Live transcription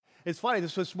It's funny,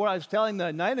 this was what I was telling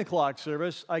the 9 o'clock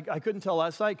service. I couldn't tell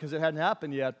last night because it hadn't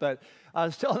happened yet, but I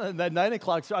was telling them that 9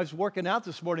 o'clock, so I was working out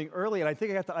this morning early, and I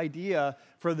think I got the idea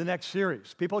for the next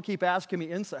series. People keep asking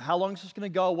me, how long is this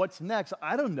going to go? What's next?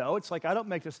 I don't know. It's like I don't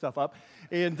make this stuff up.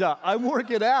 And I'm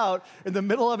working out in the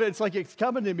middle of it. It's like it's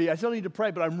coming to me. I still need to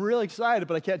pray, but I'm really excited,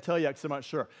 but I can't tell you because I'm not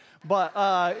sure. But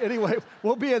anyway,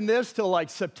 we'll be in this till like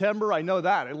September. I know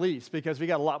that at least because we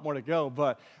got a lot more to go,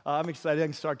 but I'm excited. I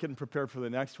can start getting prepared for the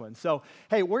next one. So,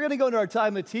 hey, we're going to go into our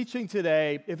time of teaching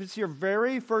today. If it's your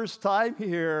very first time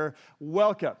here,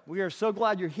 welcome. We are so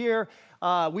glad you're here.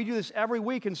 We do this every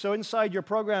week, and so inside your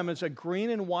program is a green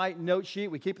and white note sheet.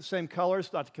 We keep the same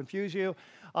colors, not to confuse you.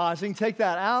 So you can take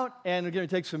that out, and we're going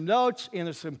to take some notes, and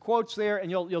there's some quotes there,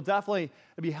 and you'll definitely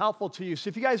be helpful to you. So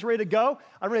if you guys are ready to go,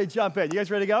 I'm ready to jump in. You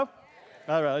guys ready to go?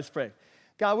 Yeah. All right, let's pray.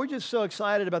 God, we're just so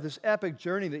excited about this epic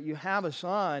journey that you have us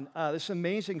on, this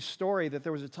amazing story that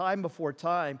there was a time before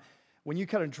time when you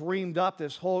kind of dreamed up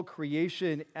this whole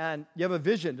creation, and you have a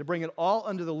vision to bring it all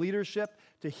under the leadership,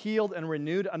 to healed and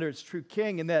renewed under its true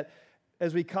king, and that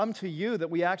as we come to you, that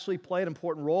we actually play an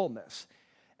important role in this.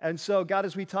 And so, God,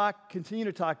 as we continue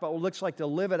to talk about what it looks like to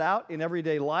live it out in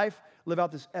everyday life, live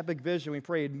out this epic vision, we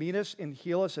pray you'd meet us and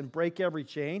heal us and break every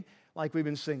chain like we've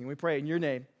been singing. We pray in your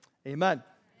name. Amen.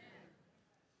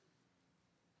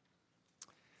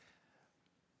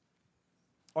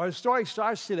 Our story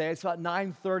starts today. It's about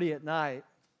 9:30 at night.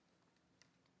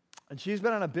 And she's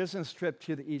been on a business trip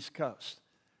to the East Coast.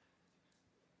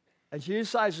 And she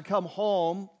decides to come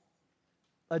home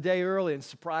a day early and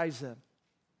surprise him.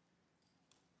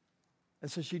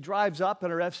 And so she drives up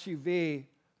in her SUV,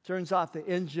 turns off the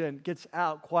engine, gets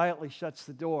out, quietly shuts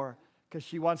the door because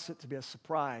she wants it to be a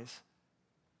surprise.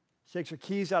 She takes her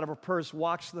keys out of her purse,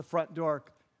 walks to the front door,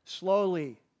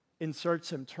 slowly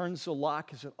inserts him, turns the lock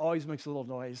because it always makes a little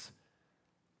noise,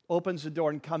 opens the door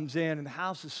and comes in, and the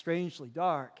house is strangely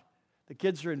dark. The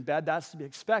kids are in bed. That's to be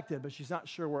expected, but she's not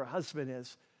sure where her husband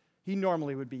is. He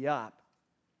normally would be up.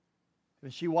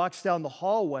 When she walks down the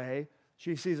hallway,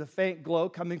 she sees a faint glow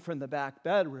coming from the back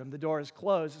bedroom. The door is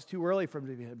closed. It's too early for him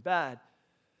to be in bed.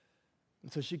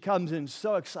 And so she comes in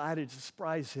so excited to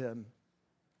surprise him.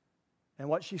 And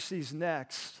what she sees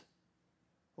next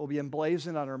will be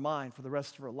emblazoned on her mind for the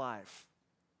rest of her life.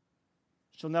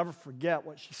 She'll never forget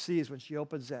what she sees when she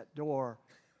opens that door.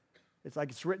 It's like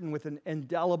it's written with an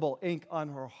indelible ink on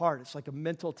her heart. It's like a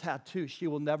mental tattoo she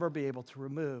will never be able to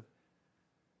remove.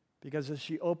 Because as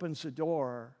she opens the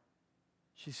door,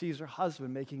 she sees her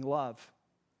husband making love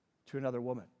to another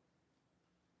woman.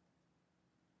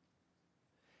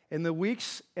 In the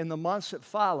weeks and the months that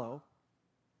follow,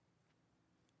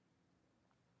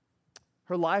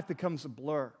 her life becomes a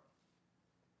blur.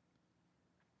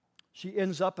 She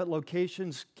ends up at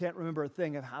locations, can't remember a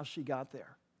thing of how she got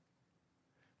there.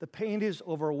 The pain is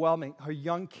overwhelming. Her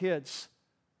young kids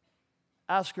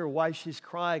ask her why she's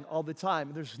crying all the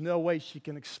time. There's no way she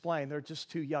can explain. They're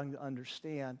just too young to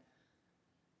understand.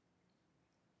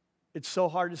 It's so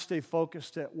hard to stay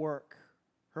focused at work.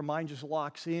 Her mind just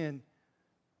locks in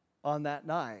on that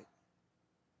night.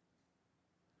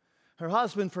 Her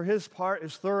husband, for his part,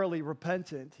 is thoroughly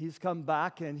repentant. He's come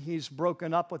back and he's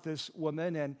broken up with this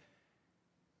woman, and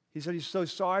he said he's so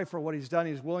sorry for what he's done.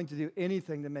 He's willing to do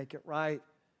anything to make it right.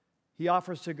 He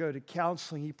offers to go to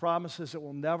counseling. He promises it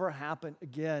will never happen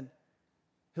again.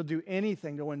 He'll do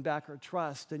anything to win back her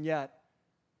trust, and yet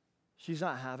she's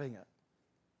not having it.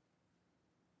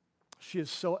 She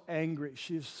is so angry.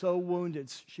 She is so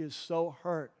wounded. She is so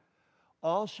hurt.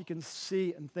 All she can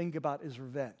see and think about is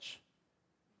revenge.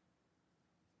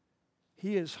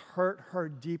 He has hurt her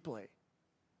deeply.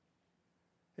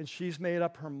 And she's made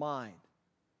up her mind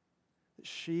that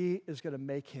she is going to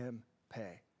make him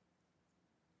pay.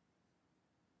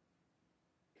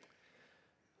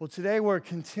 Well, today we're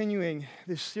continuing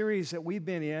this series that we've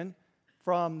been in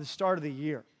from the start of the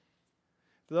year.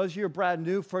 For those of you who are brand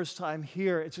new, first time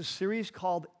here, it's a series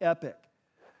called Epic.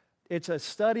 It's a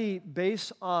study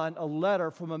based on a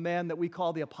letter from a man that we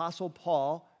call the Apostle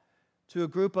Paul to a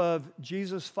group of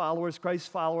Jesus followers, Christ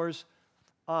followers,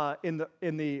 in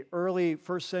the early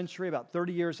first century, about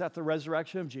 30 years after the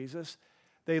resurrection of Jesus.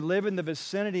 They live in the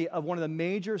vicinity of one of the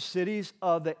major cities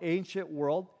of the ancient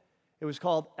world. It was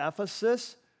called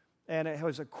Ephesus, and it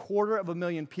was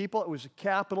 250,000 people. It was the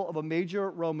capital of a major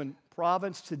Roman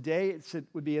province. Today, it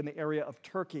would be in the area of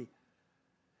Turkey.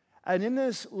 And in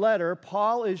this letter,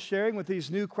 Paul is sharing with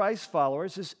these new Christ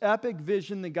followers this epic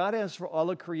vision that God has for all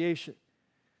of creation.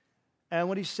 And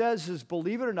what he says is,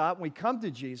 believe it or not, when we come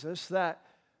to Jesus, that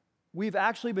we've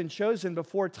actually been chosen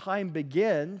before time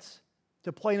begins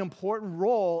to play an important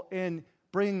role in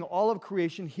bringing all of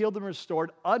creation healed and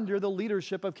restored under the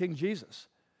leadership of King Jesus.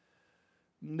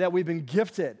 That we've been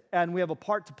gifted and we have a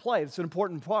part to play. It's an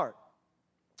important part.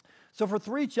 So for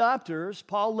 3 chapters,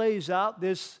 Paul lays out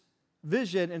this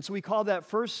vision, and so we call that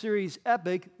first series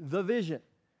epic, The Vision.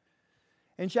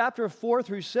 In chapter 4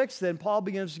 through 6, then, Paul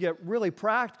begins to get really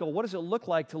practical. What does it look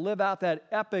like to live out that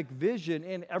epic vision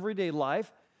in everyday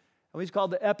life? And he's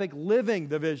called the epic living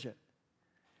the vision.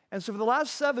 And so for the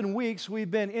last 7 weeks,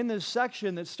 we've been in this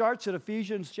section that starts at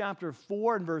Ephesians chapter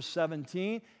 4 and verse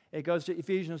 17. It goes to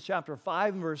Ephesians chapter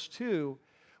 5 and verse 2,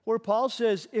 where Paul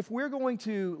says, if we're going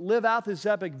to live out this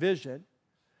epic vision,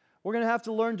 we're going to have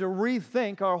to learn to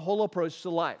rethink our whole approach to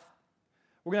life.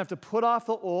 We're going to have to put off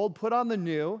the old, put on the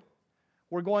new.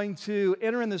 We're going to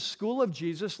enter in the school of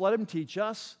Jesus, let him teach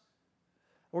us.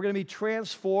 We're going to be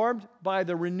transformed by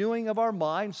the renewing of our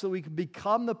minds so we can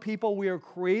become the people we are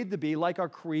created to be, like our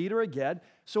Creator again,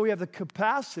 so we have the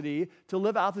capacity to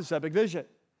live out this epic vision.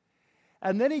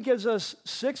 And then he gives us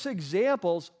 6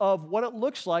 examples of what it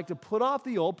looks like to put off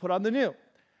the old, put on the new.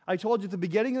 I told you at the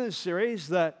beginning of this series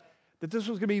that this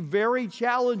was going to be very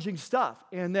challenging stuff,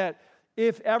 and that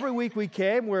if every week we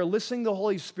came, we're listening to the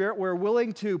Holy Spirit, we're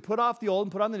willing to put off the old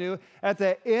and put on the new, at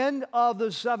the end of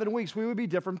the 7 weeks, we would be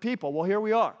different people. Well, here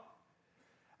we are.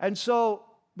 And so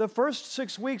the first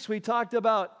 6 weeks we talked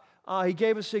about, he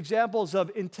gave us examples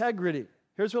of integrity.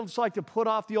 Here's what it's like to put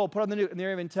off the old, put on the new in the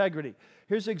area of integrity.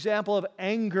 Here's an example of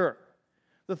anger.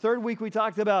 The third week we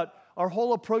talked about our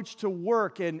whole approach to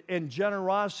work and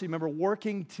generosity. Remember,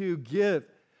 working to give.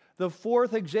 The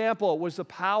fourth example was the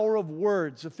power of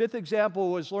words. The fifth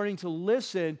example was learning to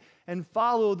listen and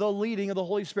follow the leading of the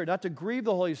Holy Spirit, not to grieve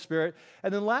the Holy Spirit.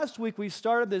 And then last week we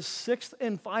started this 6th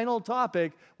and final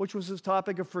topic, which was this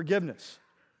topic of forgiveness.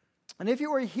 And if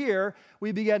you were here,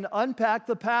 we began to unpack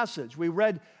the passage. We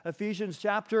read Ephesians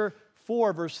chapter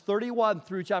 4, verse 31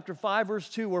 through chapter 5, verse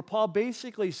 2, where Paul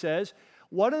basically says,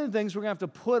 one of the things we're going to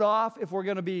have to put off if we're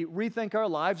going to rethink our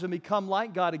lives and become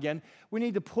like God again, we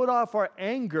need to put off our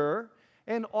anger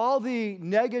and all the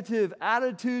negative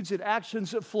attitudes and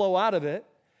actions that flow out of it.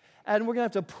 And we're going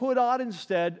to have to put on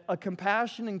instead a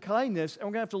compassion and kindness, and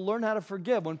we're going to have to learn how to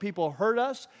forgive. When people hurt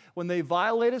us, when they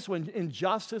violate us, when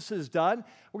injustice is done,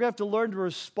 we're going to have to learn to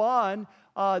respond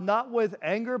not with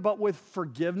anger, but with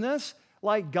forgiveness,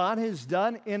 like God has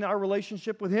done in our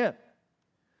relationship with Him.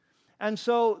 And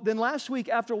so then last week,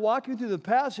 after walking through the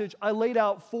passage, I laid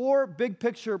out 4 big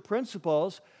picture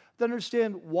principles to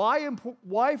understand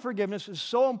why forgiveness is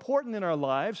so important in our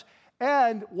lives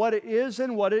and what it is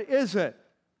and what it isn't.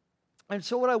 And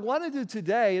so what I want to do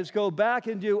today is go back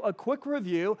and do a quick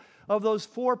review of those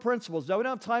 4 principles. Now, we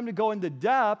don't have time to go into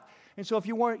depth, and so if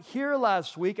you weren't here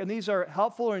last week and these are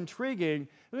helpful or intriguing,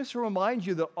 let me just remind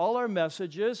you that all our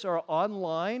messages are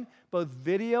online, both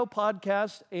video,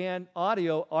 podcast, and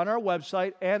audio on our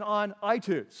website and on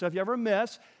iTunes. So if you ever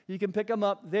miss, you can pick them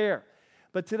up there.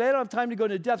 But today I don't have time to go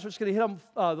into depth, so we're just going to hit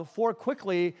them the 4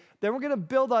 quickly. Then we're going to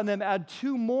build on them, add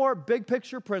 2 more big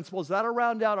picture principles. That'll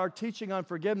round out our teaching on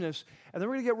forgiveness. And then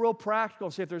we're going to get real practical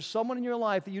and say if there's someone in your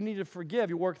life that you need to forgive,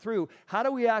 you work through, how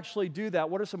do we actually do that?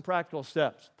 What are some practical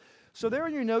steps? So there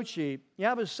in your note sheet, you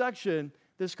have a section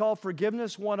that's called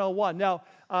Forgiveness 101. Now,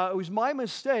 it was my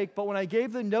mistake, but when I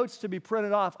gave the notes to be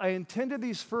printed off, I intended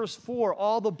these first 4,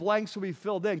 all the blanks will be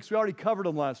filled in, because we already covered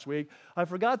them last week. I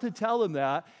forgot to tell them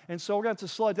that, and so we're going to have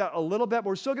to slow it down a little bit, but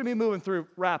we're still going to be moving through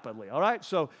rapidly, all right?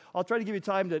 So I'll try to give you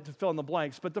time to fill in the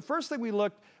blanks. But the first thing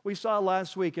we saw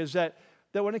last week is that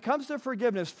when it comes to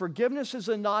forgiveness, forgiveness is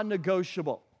a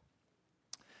non-negotiable.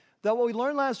 That what we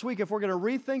learned last week, if we're going to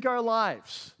rethink our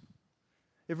lives,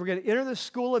 if we're going to enter the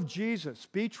school of Jesus,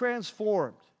 be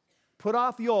transformed, put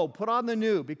off the old, put on the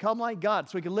new, become like God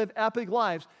so we can live epic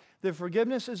lives, that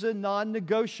forgiveness is a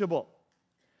non-negotiable.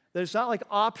 That it's not like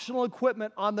optional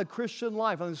equipment on the Christian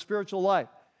life, on the spiritual life.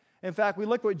 In fact, we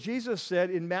look at what Jesus said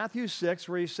in Matthew 6,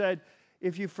 where he said,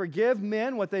 if you forgive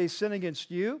men what they sin against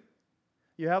you,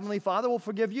 your heavenly Father will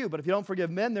forgive you. But if you don't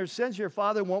forgive men their sins, your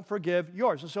Father won't forgive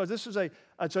yours. And so this is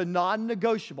it's a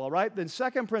non-negotiable, right? Then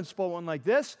second principle went like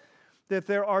this, that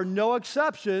there are no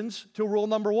exceptions to rule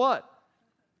number 1.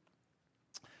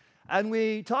 And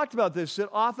we talked about this, that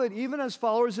often, even as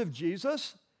followers of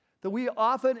Jesus, that we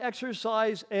often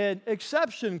exercise an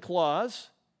exception clause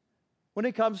when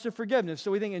it comes to forgiveness.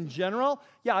 So we think in general,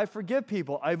 yeah, I forgive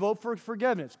people. I vote for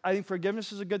forgiveness. I think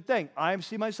forgiveness is a good thing. I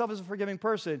see myself as a forgiving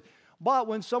person. But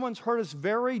when someone's hurt us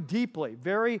very deeply,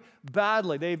 very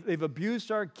badly, they've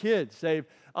abused our kids, they've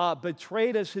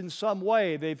betrayed us in some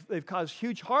way, they've caused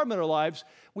huge harm in our lives,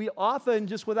 we often,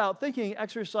 just without thinking,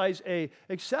 exercise a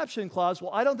exception clause.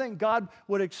 Well, I don't think God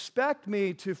would expect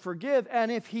me to forgive,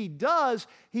 and if He does,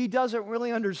 He doesn't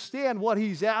really understand what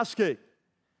He's asking.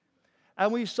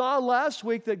 And we saw last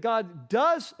week that God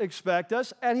does expect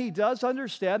us, and He does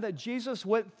understand that Jesus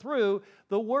went through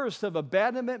the worst of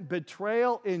abandonment,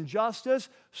 betrayal, injustice,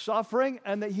 suffering,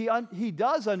 and that He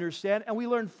does understand. And we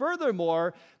learn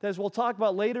furthermore, as we'll talk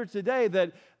about later today,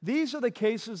 that these are the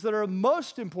cases that are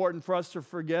most important for us to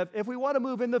forgive if we want to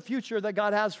move in the future that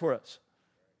God has for us.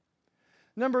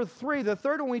 Number 3, the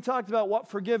third one, we talked about what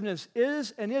forgiveness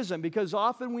is and isn't, because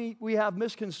often we have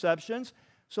misconceptions.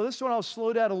 So this one I'll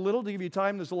slow down a little to give you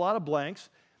time. There's a lot of blanks.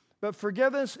 But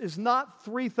forgiveness is not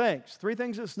 3 things. 3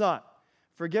 things it's not.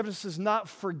 Forgiveness is not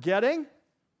forgetting.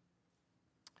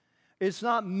 It's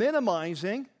not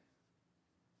minimizing.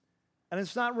 And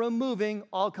it's not removing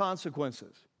all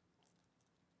consequences.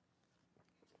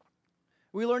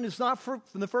 We learned it's not, from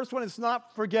the first one, it's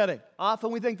not forgetting.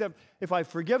 Often we think that if I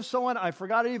forgive someone, I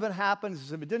forgot it even happened.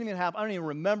 As if it didn't even happen, I don't even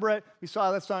remember it. We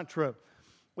saw that's not true.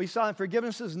 We saw that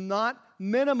forgiveness is not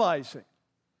minimizing.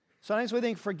 Sometimes we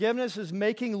think forgiveness is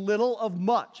making little of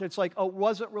much. It's like, oh, it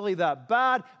wasn't really that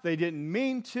bad. They didn't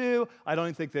mean to. I don't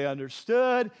even think they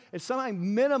understood. It's sometimes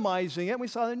minimizing it. We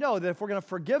saw that, no, that if we're going to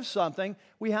forgive something,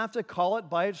 we have to call it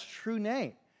by its true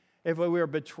name. If we were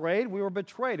betrayed, we were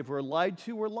betrayed. If we were lied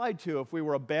to, we were lied to. If we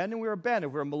were abandoned, we were abandoned.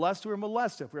 If we were molested, we were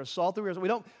molested. If we were assaulted, we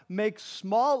don't make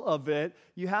small of it.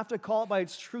 You have to call it by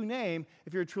its true name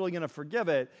if you're truly going to forgive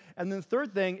it. And then the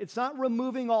third thing, it's not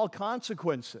removing all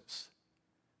consequences.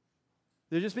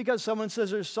 Just because someone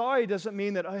says they're sorry doesn't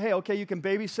mean that, hey, okay, you can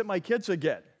babysit my kids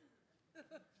again.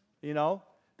 You know?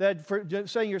 That for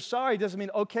saying you're sorry doesn't mean,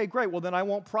 okay, great, well then I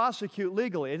won't prosecute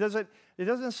legally. It doesn't,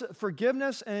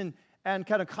 forgiveness and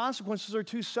kind of consequences are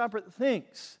 2 separate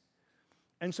things.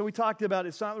 And so we talked about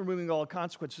it's not removing all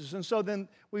consequences. And so then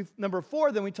number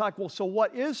 4, then we talked, well, so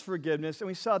what is forgiveness? And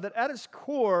we saw that at its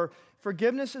core,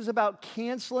 forgiveness is about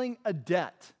canceling a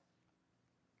debt.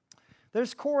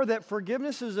 There's core that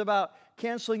forgiveness is about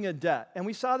canceling a debt. And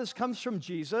we saw this comes from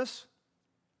Jesus.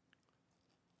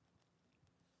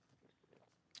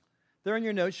 There in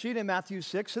your note sheet in Matthew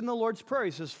 6, in the Lord's Prayer,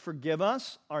 He says, forgive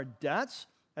us our debts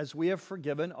as we have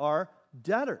forgiven our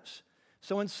debtors.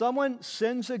 So when someone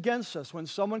sins against us, when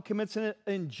someone commits an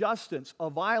injustice, a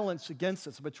violence against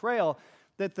us, a betrayal,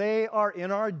 that they are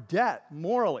in our debt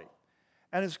morally.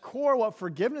 And its core, what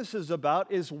forgiveness is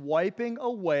about, is wiping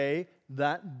away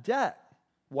that debt,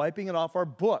 wiping it off our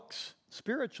books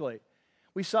spiritually.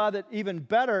 We saw that even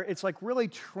better, it's like really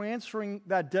transferring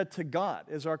that debt to God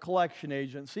as our collection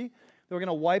agency. We're going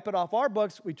to wipe it off our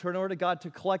books. We turn over to God to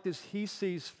collect as He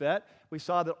sees fit. We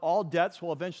saw that all debts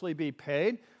will eventually be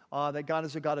paid, that God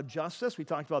is a God of justice. We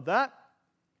talked about that.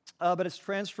 But it's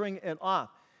transferring it off.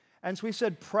 And so we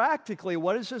said, practically,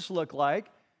 what does this look like?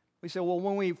 We said, well,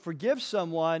 when we forgive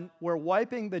someone, we're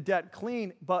wiping the debt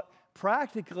clean. But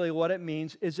practically what it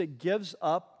means is it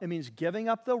means giving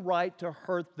up the right to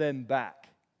hurt them back.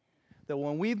 That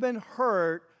when we've been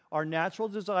hurt, our natural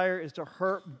desire is to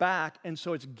hurt back, and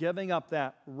so it's giving up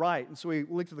that right. And so we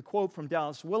looked at the quote from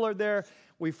Dallas Willard there.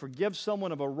 We forgive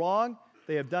someone of a wrong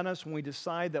they have done us when we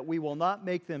decide that we will not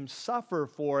make them suffer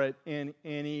for it in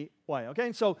any way. Okay,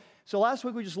 and so last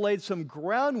week we just laid some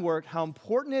groundwork, how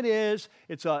important it is.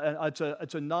 It's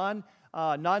a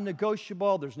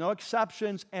non-negotiable. There's no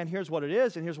exceptions, and here's what it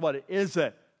is, and here's what it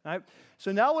isn't. Right?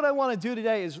 So now what I want to do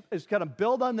today is kind of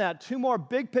build on that, 2 more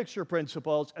big picture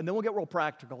principles, and then we'll get real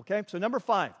practical, okay? So number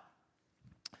 5.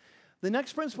 The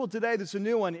next principle today that's a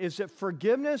new one is that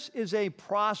forgiveness is a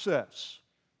process.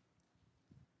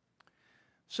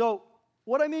 So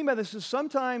what I mean by this is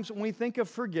sometimes when we think of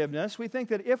forgiveness, we think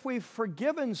that if we've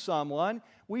forgiven someone,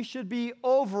 we should be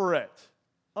over it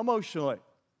emotionally.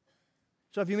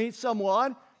 So if you meet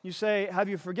someone, you say, have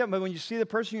you forgiven? But when you see the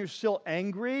person, you're still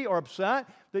angry or upset,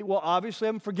 well, obviously I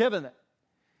haven't forgiven them.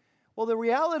 Well, the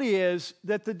reality is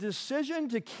that the decision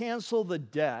to cancel the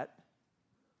debt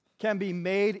can be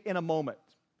made in a moment,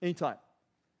 anytime.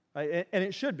 Right? And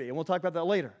it should be, and we'll talk about that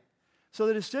later. So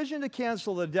the decision to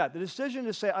cancel the debt, the decision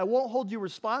to say, I won't hold you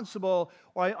responsible,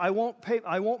 or I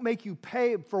won't make you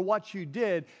pay for what you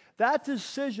did, that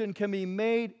decision can be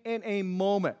made in a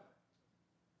moment.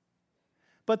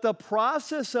 But the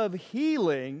process of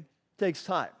healing takes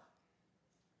time.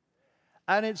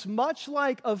 And it's much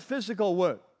like a physical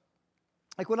wound.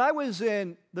 Like when I was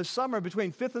in the summer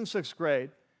between 5th and 6th grade,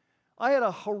 I had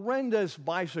a horrendous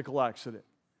bicycle accident.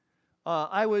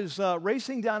 I was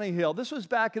racing down a hill. This was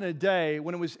back in a day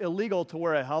when it was illegal to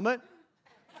wear a helmet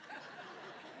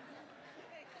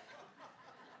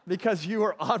because you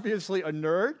were obviously a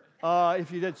nerd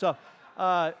if you did so.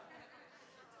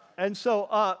 And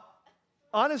so,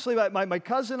 honestly, my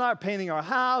cousin and I are painting our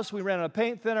house. We ran out of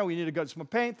paint thinner. We needed to go get some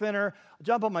paint thinner. I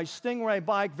jump on my Stingray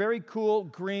bike, very cool,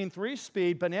 green,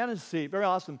 3-speed, banana seat, very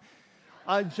awesome.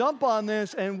 I jump on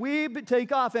this, and we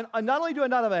take off. And not only do I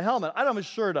not have a helmet, I don't have a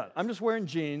shirt on. I'm just wearing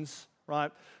jeans,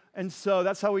 right? And so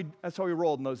that's how we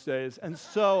rolled in those days. And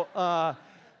so,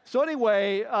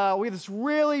 anyway, we have this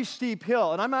really steep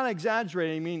hill, and I'm not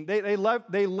exaggerating. I mean, they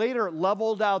later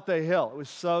leveled out the hill. It was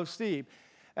so steep.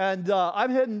 And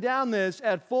I'm heading down this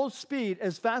at full speed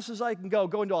as fast as I can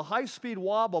go into a high-speed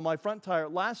wobble, my front tire.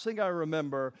 Last thing I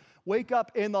remember, wake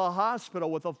up in the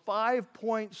hospital with a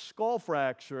 5-point skull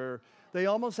fracture. They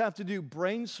almost have to do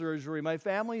brain surgery. My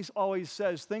family always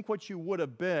says, think what you would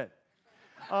have been.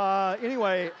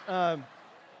 Anyway,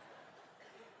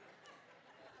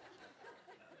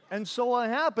 and so what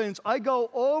happens, I go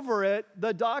over it.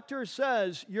 The doctor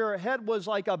says, your head was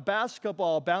like a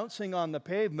basketball bouncing on the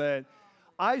pavement.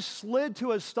 I slid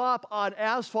to a stop on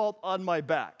asphalt on my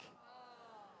back.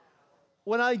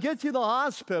 When I get to the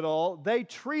hospital, they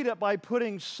treat it by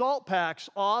putting salt packs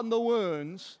on the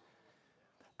wounds.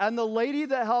 And the lady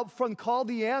that helped called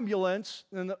the ambulance,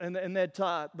 and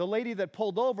the lady that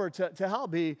pulled over to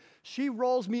help me, she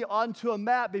rolls me onto a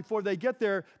mat before they get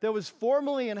there that was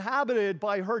formerly inhabited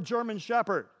by her German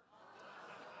Shepherd.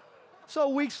 So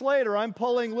weeks later, I'm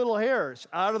pulling little hairs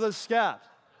out of the scabs.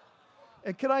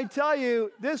 And can I tell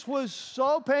you, this was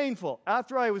so painful.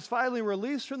 After I was finally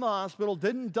released from the hospital,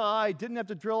 didn't die, didn't have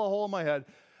to drill a hole in my head.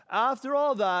 After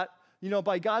all that,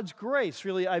 by God's grace,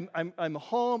 really, I'm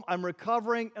home, I'm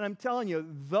recovering, and I'm telling you,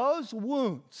 those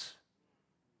wounds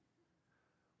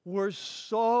were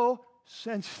so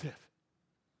sensitive.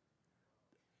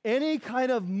 Any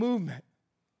kind of movement,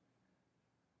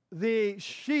 the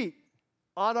sheet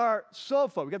on our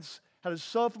sofa, had a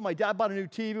sofa. My dad bought a new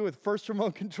TV with first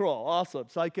remote control. Awesome.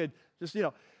 So I could just,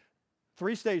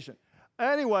 3-station.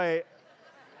 Anyway,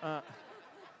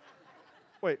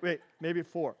 wait, maybe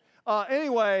 4.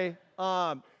 Anyway,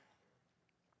 that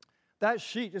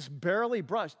sheet just barely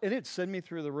brushed, and it sent me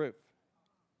through the roof.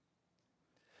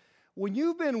 When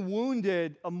you've been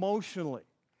wounded emotionally,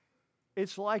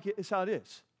 it's how it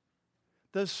is.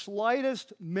 The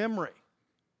slightest memory,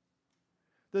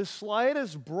 the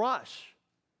slightest brush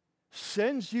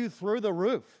sends you through the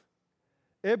roof.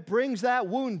 It brings that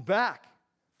wound back.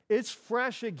 It's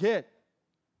fresh again.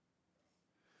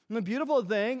 And the beautiful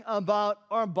thing about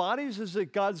our bodies is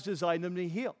that God's designed them to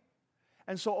heal.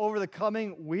 And so over the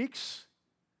coming weeks,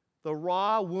 the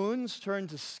raw wounds turned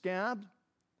to scab.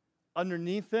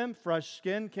 Underneath them, fresh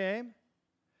skin came.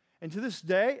 And to this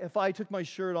day, if I took my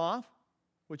shirt off,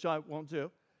 which I won't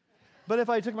do, but if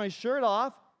I took my shirt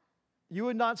off, you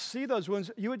would not see those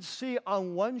wounds. You would see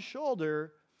on one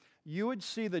shoulder, you would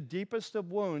see the deepest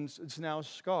of wounds. It's now a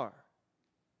scar.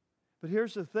 But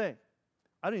here's the thing.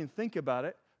 I didn't even think about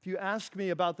it. If you ask me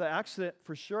about the accident,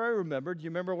 for sure I remember. Do you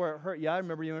remember where it hurt? Yeah, I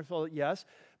remember you felt it. Yes.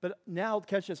 But now,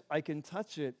 catch this, I can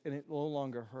touch it and it no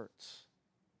longer hurts.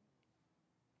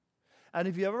 And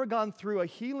if you've ever gone through a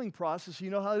healing process, you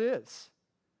know how it is.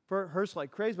 For it hurts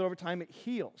like crazy, but over time it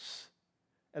heals.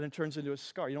 And it turns into a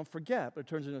scar. You don't forget, but it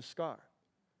turns into a scar.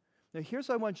 Now, here's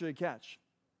what I want you to catch.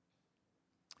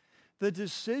 The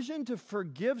decision to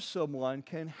forgive someone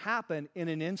can happen in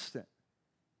an instant.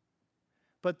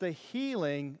 But the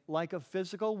healing, like a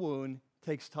physical wound,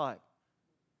 takes time.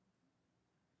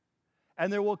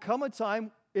 And there will come a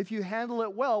time, if you handle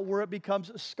it well, where it becomes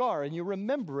a scar and you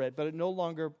remember it, but it no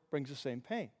longer brings the same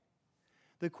pain.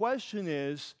 The question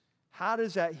is, how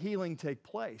does that healing take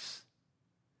place?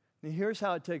 And here's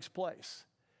how it takes place.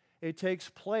 It takes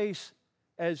place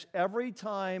as every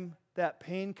time that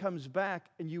pain comes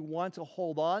back and you want to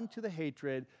hold on to the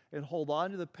hatred and hold on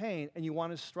to the pain and you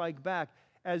want to strike back,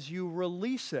 as you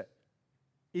release it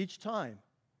each time.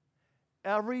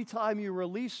 Every time you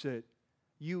release it,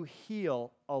 you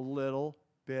heal a little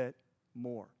bit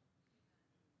more.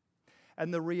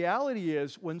 And the reality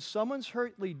is, when someone's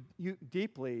hurt you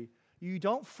deeply, you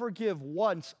don't forgive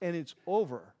once and it's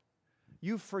over.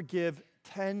 You forgive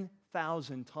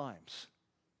 10,000 times.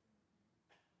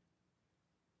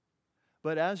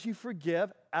 But as you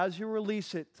forgive, as you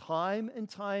release it time and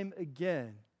time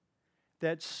again,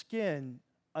 that skin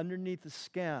underneath the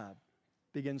scab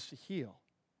begins to heal.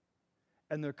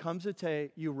 And there comes a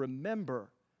day you remember,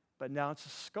 but now it's a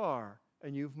scar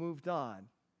and you've moved on,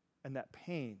 and that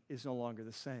pain is no longer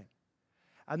the same.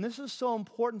 And this is so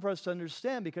important for us to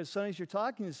understand because sometimes you're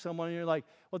talking to someone and you're like,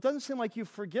 well, it doesn't seem like you've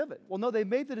forgiven. Well, no, they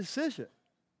made the decision.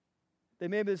 They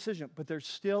made the decision, but they're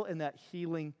still in that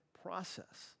healing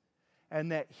process.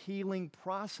 And that healing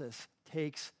process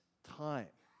takes time.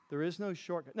 There is no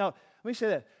shortcut. Now, let me say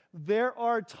that. There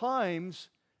are times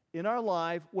in our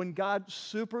life when God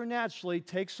supernaturally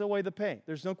takes away the pain.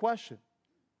 There's no question.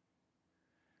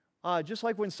 Just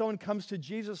like when someone comes to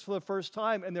Jesus for the first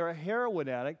time and they're a heroin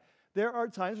addict, there are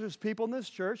times, there's people in this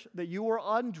church that you were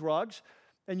on drugs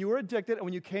and you were addicted, and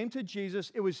when you came to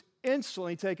Jesus, it was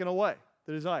instantly taken away,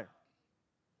 the desire.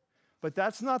 But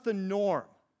that's not the norm.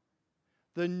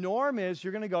 The norm is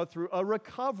you're going to go through a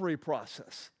recovery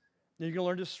process. And you're going to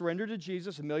learn to surrender to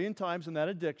Jesus 1,000,000 times in that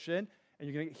addiction, and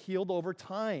you're going to get healed over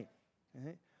time.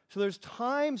 Okay? So there's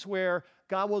times where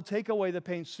God will take away the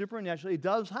pain supernaturally. It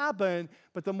does happen,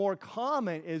 but the more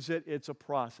common is that it's a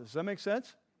process. Does that make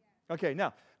sense? Okay,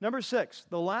 now, number 6,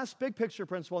 the last big picture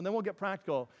principle, and then we'll get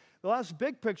practical. The last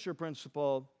big picture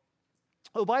principle,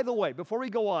 oh, by the way, before we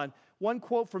go on, one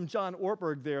quote from John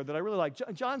Ortberg there that I really like.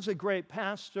 John's a great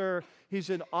pastor. He's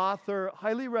an author.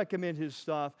 Highly recommend his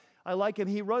stuff. I like him.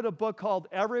 He wrote a book called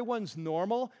Everyone's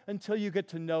Normal Until You Get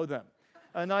to Know Them.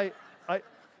 And I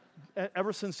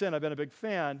ever since then, I've been a big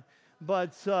fan.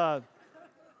 But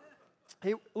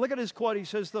look at his quote. He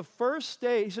says, the first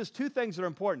stage, he says two things that are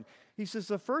important. He says,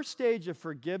 the first stage of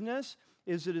forgiveness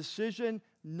is a decision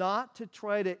not to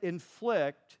try to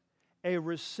inflict a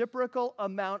reciprocal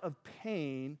amount of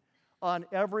pain on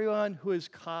everyone who has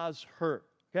caused hurt.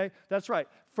 Okay? That's right.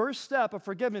 First step of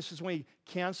forgiveness is when we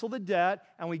cancel the debt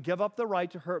and we give up the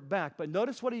right to hurt back. But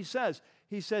notice what he says.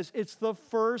 He says it's the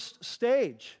first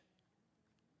stage.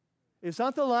 It's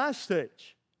not the last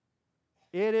stage.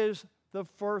 It is the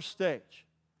first stage.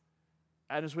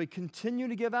 And as we continue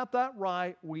to give up that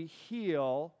right, we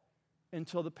heal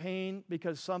until the pain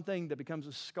becomes something that becomes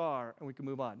a scar and we can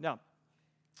move on. Now,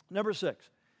 number 6,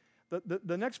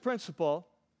 the next principle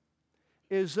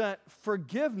is that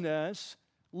forgiveness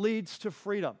leads to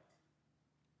freedom.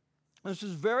 This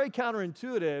is very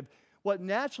counterintuitive. What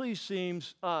naturally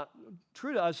seems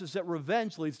true to us is that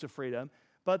revenge leads to freedom,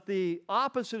 but the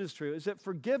opposite is true, is that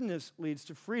forgiveness leads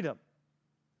to freedom.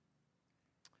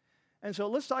 And so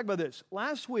let's talk about this.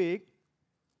 Last week,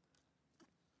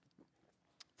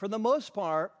 for the most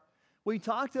part, we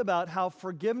talked about how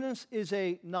forgiveness is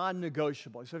a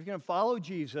non-negotiable. So if you're going to follow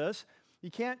Jesus, you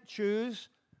can't choose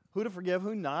who to forgive,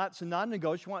 who not. It's a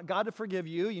non-negotiable. You want God to forgive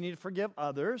you, you need to forgive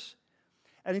others.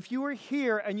 And if you were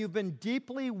here and you've been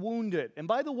deeply wounded, and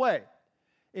by the way,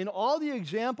 in all the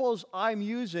examples I'm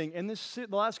using in the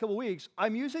last couple of weeks,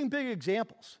 I'm using big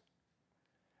examples.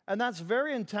 And that's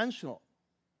very intentional.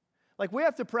 Like, we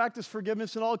have to practice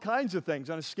forgiveness in all kinds of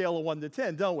things on a scale of 1 to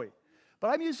 10, don't we? But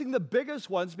I'm using the biggest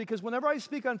ones because whenever I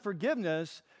speak on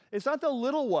forgiveness, it's not the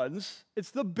little ones,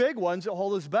 it's the big ones that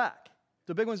hold us back.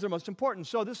 The big ones are most important.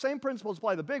 So the same principles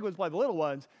apply to the big ones, apply to the little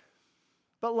ones.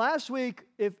 But last week,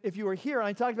 if you were here,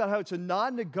 I talked about how it's a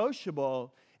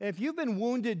non-negotiable. And if you've been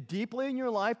wounded deeply in your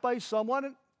life by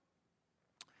someone,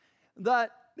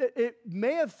 that it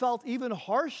may have felt even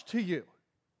harsh to you.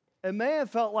 It may have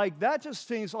felt like that just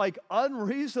seems like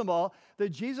unreasonable that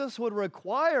Jesus would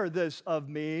require this of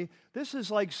me. This is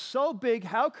like so big.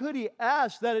 How could he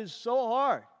ask? That is so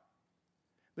hard.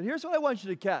 But here's what I want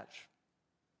you to catch.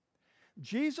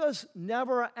 Jesus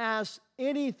never asks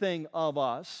anything of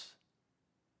us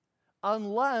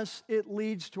unless it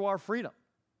leads to our freedom.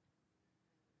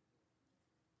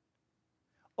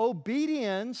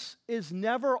 Obedience is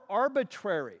never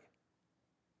arbitrary.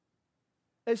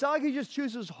 It's not like he just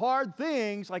chooses hard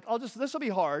things, like, this will be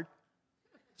hard.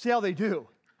 See how they do.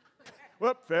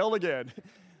 Whoop, failed again.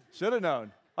 Should have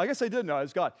known. I guess I did know,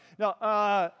 it's God.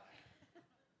 No.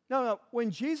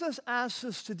 When Jesus asks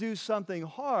us to do something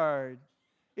hard,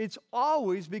 it's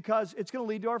always because it's going to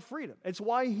lead to our freedom. It's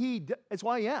why he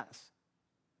asks.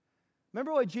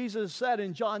 Remember what Jesus said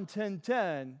in John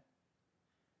 10:10?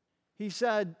 He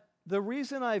said, the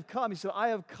reason I've come, he said, I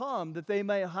have come that they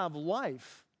may have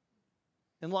life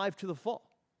and life to the full.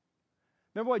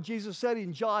 Remember what Jesus said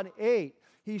in John 8?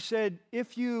 He said,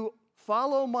 if you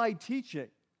follow my teaching,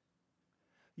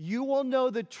 you will know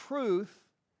the truth,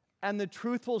 and the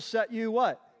truth will set you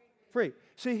what? Free.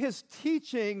 See, his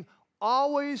teaching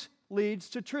always leads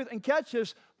to truth. And catch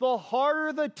this, the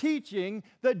harder the teaching,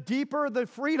 the deeper the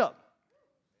freedom.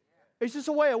 It's just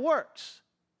the way it works.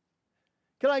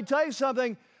 Can I tell you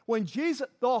something? when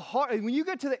you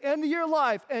get to the end of your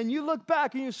life and you look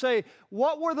back and you say,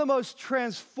 what were the most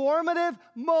transformative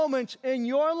moments in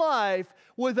your life?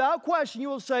 Without question, you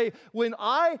will say, when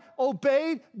I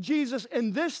obeyed Jesus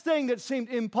in this thing that seemed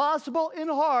impossible and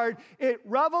hard, it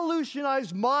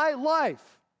revolutionized my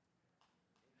life.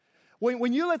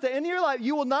 When you at the end of your life,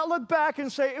 you will not look back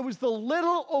and say, it was the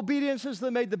little obediences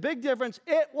that made the big difference.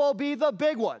 It will be the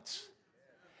big ones.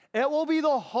 It will be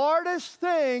the hardest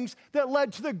things that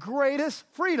led to the greatest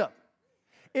freedom.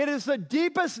 It is the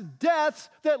deepest deaths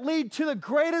that lead to the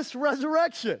greatest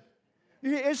resurrection.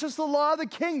 It's just the law of the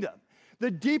kingdom.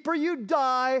 The deeper you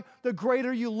die, the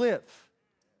greater you live.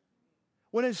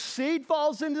 When a seed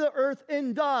falls into the earth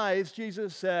and dies,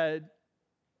 Jesus said,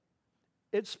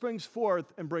 it springs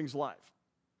forth and brings life.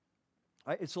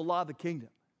 Right? It's the law of the kingdom.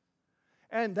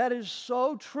 And that is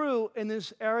so true in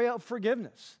this area of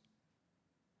forgiveness.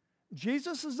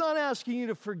 Jesus is not asking you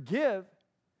to forgive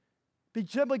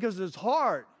simply because it's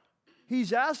hard.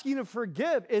 He's asking you to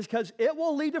forgive is because it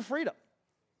will lead to freedom.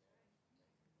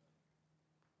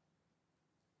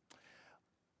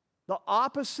 The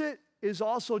opposite is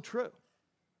also true.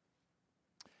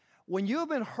 When you have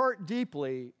been hurt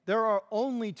deeply, there are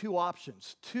only two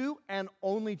options, two and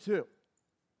only two.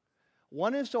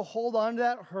 One is to hold on to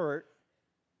that hurt,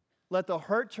 let the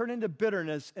hurt turn into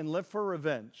bitterness and live for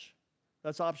revenge.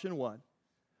 That's option one.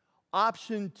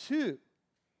 Option two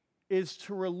is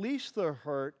to release the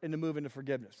hurt and to move into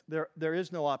forgiveness. There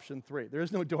is no option three. There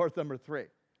is no door number three.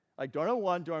 Like door number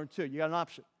one, door number two, you got an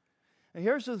option. And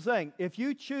here's the thing. If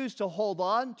you choose to hold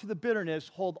on to the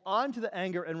bitterness, hold on to the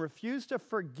anger, and refuse to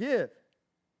forgive,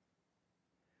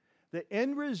 the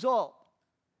end result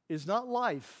is not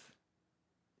life,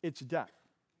 it's death.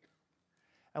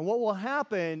 And what will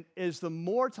happen is the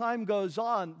more time goes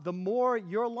on, the more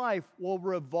your life will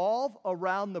revolve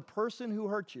around the person who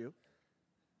hurt you,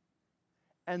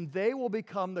 and they will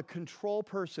become the control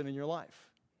person in your life.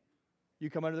 You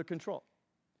come under their control.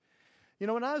 You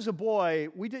know, when I was a boy,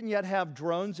 we didn't yet have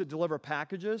drones that deliver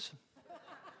packages.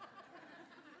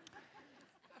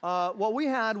 What we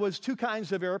had was two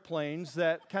kinds of airplanes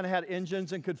that kind of had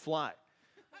engines and could fly.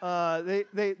 They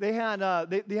had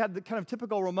the kind of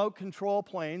typical remote control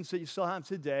planes that you still have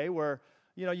today, where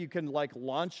you can like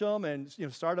launch them and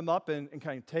start them up and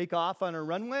kind of take off on a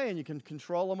runway, and you can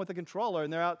control them with a controller,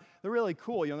 and they're really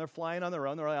cool. They're flying on their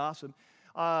own. They're really awesome.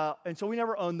 And so we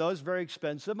never owned those, very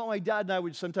expensive. But my dad and I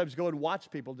would sometimes go and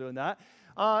watch people doing that.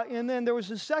 And then there was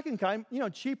the second kind,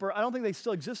 cheaper. I don't think they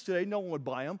still exist today. No one would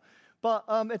buy them. But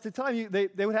at the time,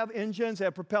 they would have engines, they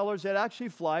had propellers that actually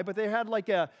fly, but they had like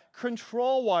a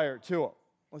control wire to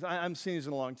them. I haven't seen these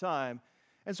in a long time.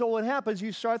 And so what happens,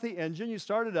 you start the engine, you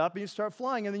start it up, and you start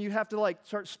flying, and then you have to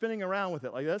start spinning around with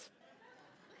it like this.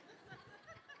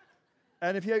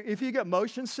 And if you get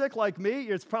motion sick like me,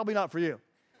 it's probably not for you.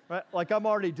 Right? Like I'm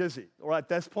already dizzy at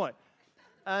this point.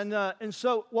 And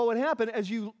so what would happen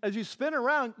as you spin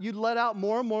around, you'd let out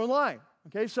more and more line.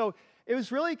 Okay, so it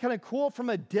was really kind of cool from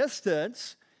a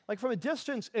distance. Like from a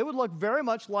distance, it would look very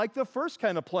much like the first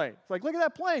kind of plane. It's like, look at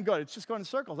that plane going. It's just going in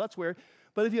circles. That's weird.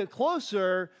 But if you get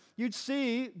closer, you'd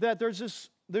see that there's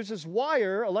this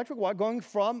wire, electric wire, going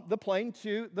from the plane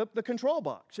to the control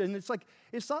box. And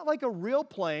it's not like a real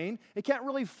plane. It can't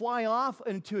really fly off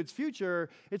into its future.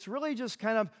 It's really just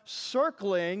kind of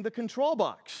circling the control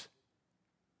box.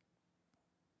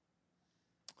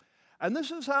 And this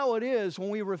is how it is when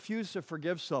we refuse to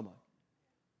forgive someone.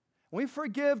 When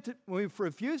we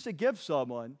refuse to give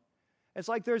someone, it's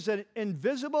like there's an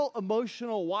invisible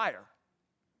emotional wire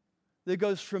that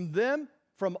goes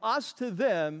from us to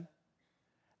them,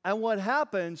 and what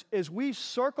happens is we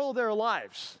circle their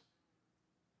lives.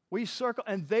 We circle,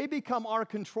 and they become our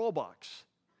control box.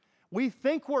 We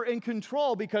think we're in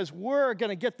control because we're going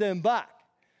to get them back.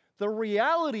 The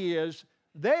reality is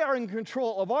they are in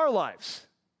control of our lives.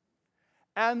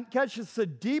 And catch this, the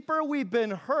deeper we've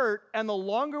been hurt and the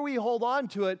longer we hold on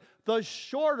to it, the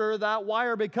shorter that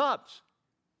wire becomes.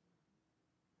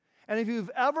 And if you've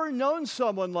ever known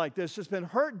someone like this, that's been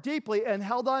hurt deeply and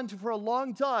held on to for a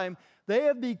long time, they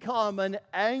have become an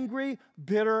angry,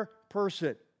 bitter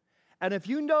person. And if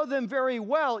you know them very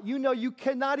well, you know you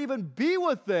cannot even be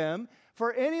with them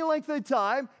for any length of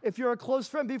time if you're a close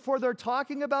friend before they're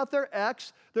talking about their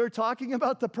ex, they're talking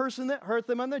about the person that hurt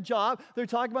them on the job, they're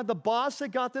talking about the boss that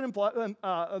got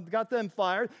them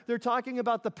fired, they're talking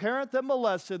about the parent that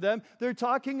molested them,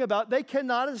 they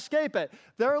cannot escape it.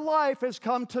 Their life has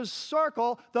come to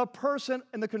circle the person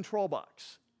in the control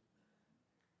box.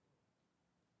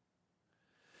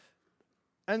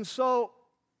 And so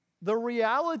the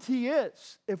reality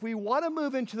is, if we want to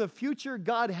move into the future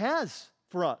God has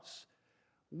for us,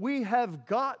 we have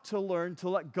got to learn to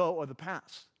let go of the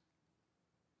past.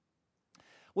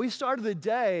 We started the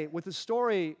day with a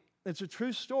story, it's a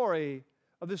true story,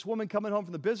 of this woman coming home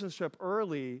from the business trip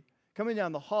early, coming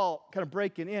down the hall, kind of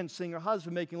breaking in, seeing her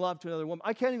husband making love to another woman.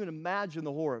 I can't even imagine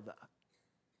the horror of that.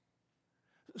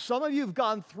 Some of you have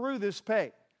gone through this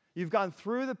pain. You've gone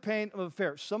through the pain of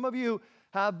affairs. Some of you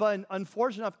have been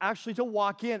unfortunate enough actually to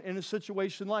walk in a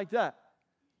situation like that.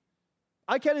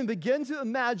 I can't even begin to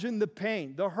imagine the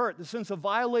pain, the hurt, the sense of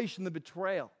violation, the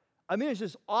betrayal. I mean, it's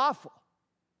just awful.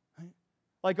 Right?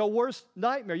 Like a worst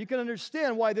nightmare. You can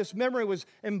understand why this memory was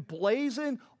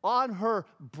emblazoned on her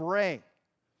brain.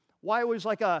 Why it was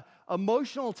like an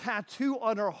emotional tattoo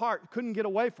on her heart, couldn't get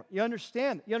away from it. You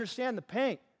understand the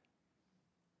pain.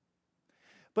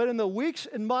 But in the weeks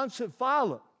and months that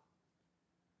followed,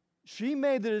 she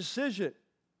made the decision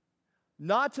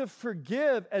not to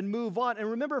forgive and move on. And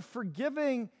remember,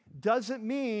 forgiving doesn't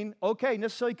mean, okay,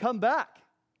 necessarily come back.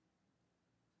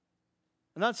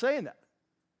 I'm not saying that.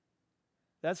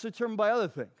 That's determined by other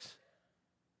things.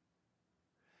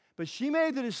 But she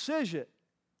made the decision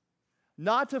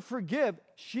not to forgive.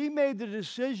 She made the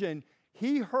decision,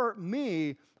 he hurt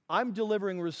me, I'm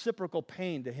delivering reciprocal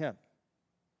pain to him.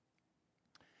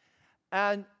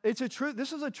 And this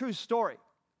is a true story.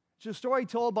 It's a story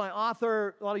told by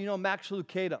author, a lot of you know, Max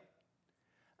Lucado.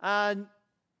 And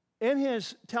in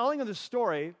his telling of the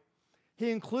story,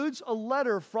 he includes a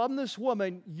letter from this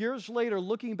woman years later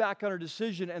looking back on her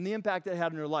decision and the impact it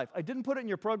had in her life. I didn't put it in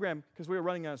your program because we were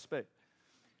running out of space.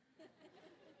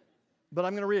 But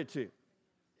I'm going to read it to you.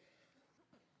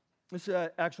 This is an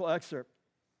actual excerpt.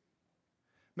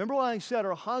 Remember when I said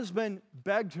her husband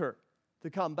begged her to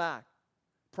come back,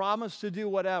 promised to do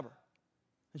whatever,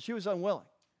 and she was unwilling.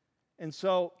 And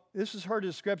so this is her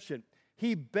description.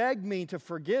 He begged me to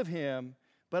forgive him,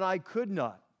 but I could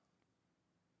not.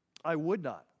 I would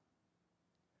not.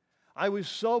 I was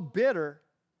so bitter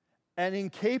and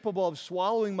incapable of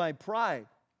swallowing my pride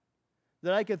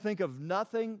that I could think of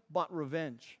nothing but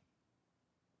revenge.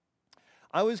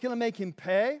 I was going to make him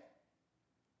pay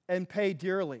and pay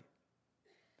dearly.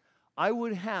 I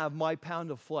would have my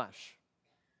pound of flesh.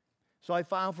 So I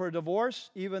filed for a divorce,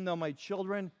 even though my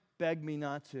children begged me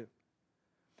not to.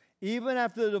 Even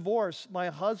after the divorce, my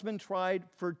husband tried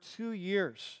for 2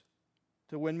 years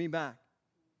to win me back.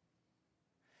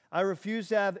 I refused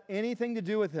to have anything to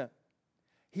do with him.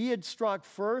 He had struck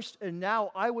first, and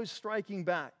now I was striking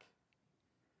back.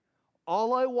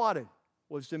 All I wanted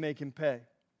was to make him pay.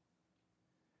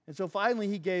 And so finally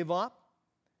he gave up.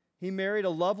 He married a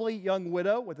lovely young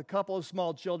widow with a couple of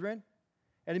small children,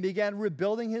 and he began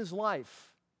rebuilding his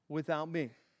life without me.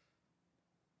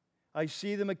 I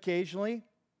see them occasionally,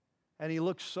 and he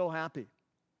looks so happy.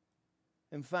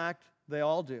 In fact, they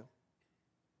all do.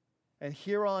 And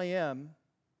here I am,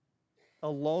 a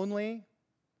lonely,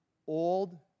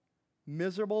 old,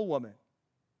 miserable woman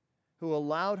who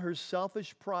allowed her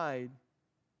selfish pride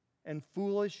and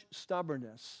foolish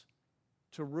stubbornness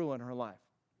to ruin her life.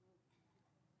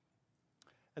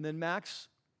 And then Max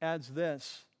adds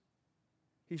this.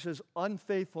 He says,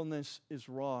 unfaithfulness is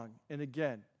wrong. And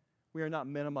again, we are not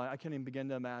minimizing. I can't even begin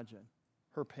to imagine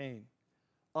her pain.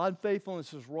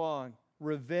 Unfaithfulness is wrong.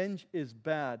 Revenge is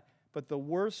bad. But the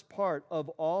worst part of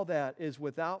all that is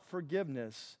without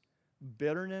forgiveness,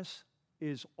 bitterness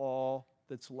is all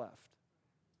that's left.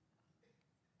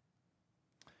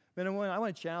 Men and women, I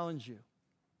want to challenge you.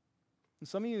 And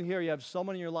some of you here, you have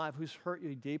someone in your life who's hurt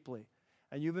you deeply.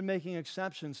 And you've been making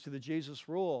exceptions to the Jesus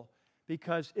rule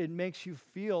because it makes you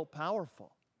feel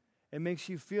powerful. It makes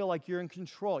you feel like you're in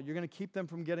control. You're going to keep them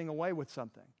from getting away with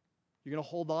something. You're going to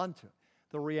hold on to it.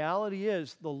 The reality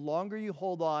is, the longer you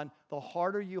hold on, the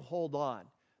harder you hold on,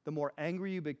 the more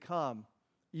angry you become.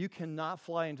 You cannot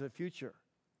fly into the future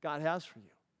God has for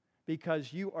you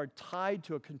because you are tied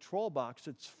to a control box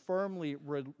that's firmly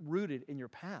rooted in your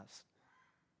past.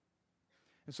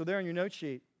 And so there on your note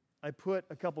sheet, I put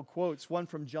a couple quotes, one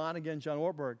from John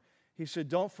Ortberg. He said,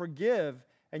 don't forgive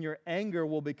and your anger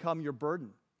will become your burden.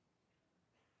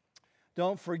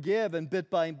 Don't forgive and bit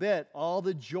by bit, all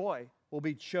the joy will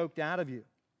be choked out of you.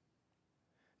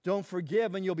 Don't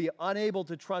forgive and you'll be unable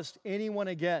to trust anyone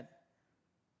again.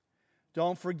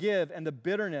 Don't forgive and the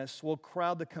bitterness will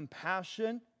crowd the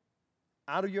compassion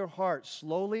out of your heart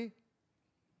slowly,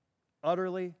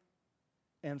 utterly,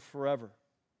 and forever.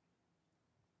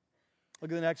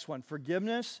 Look at the next one.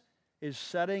 Forgiveness is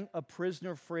setting a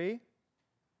prisoner free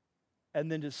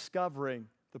and then discovering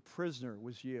the prisoner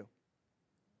was you.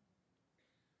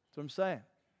 That's what I'm saying.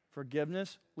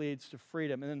 Forgiveness leads to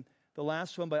freedom. And then the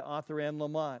last one by author Anne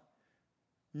Lamott.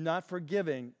 Not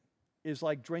forgiving is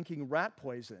like drinking rat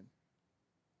poison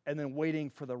and then waiting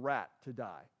for the rat to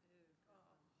die.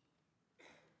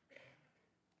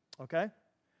 Okay?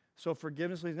 So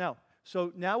forgiveness leads now.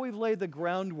 So now we've laid the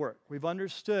groundwork. We've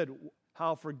understood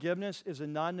how forgiveness is a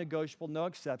non-negotiable, no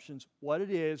exceptions, what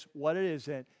it is, what it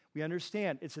isn't. We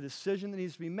understand it's a decision that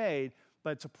needs to be made,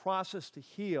 but it's a process to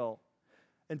heal.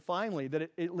 And finally,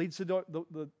 that it leads the door,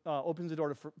 opens the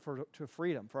door to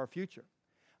freedom for our future.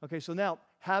 Okay, so now,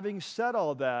 having said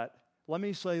all that, let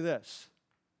me say this,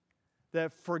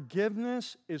 that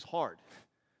forgiveness is hard.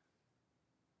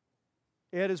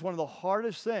 It is one of the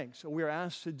hardest things that we are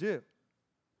asked to do.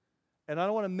 And I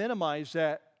don't want to minimize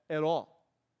that at all.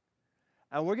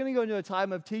 And we're going to go into a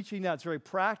time of teaching now. It's very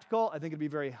practical. I think it'll be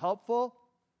very helpful.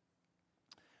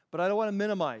 But I don't want to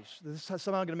minimize. This is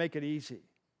somehow going to make it easy.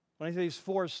 When I say these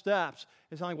 4 steps,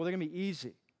 it's not like, well, they're going to be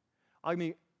easy. I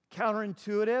mean,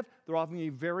 counterintuitive. They're often going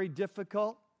to be very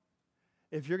difficult.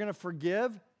 If you're going to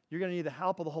forgive, you're going to need the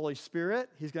help of the Holy Spirit.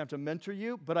 He's going to have to mentor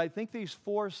you. But I think these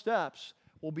 4 steps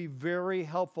will be very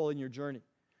helpful in your journey.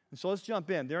 And so let's jump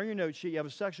in. There on your note sheet, you have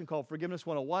a section called Forgiveness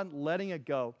 101, Letting It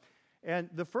Go. And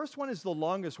the first one is the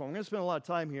longest one. We're going to spend a lot of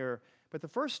time here. But the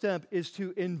first step is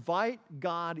to invite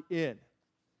God in.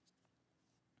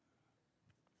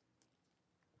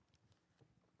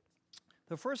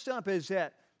 The first step is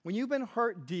that when you've been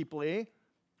hurt deeply,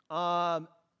 and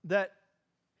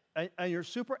you're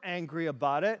super angry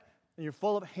about it, and you're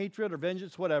full of hatred or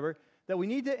vengeance, whatever, that we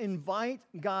need to invite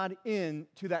God in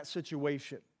to that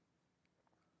situation.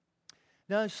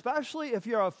 Now, especially if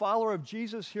you're a follower of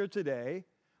Jesus here today,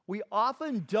 we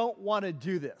often don't want to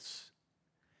do this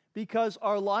because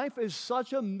our life is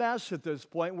such a mess at this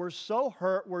point. We're so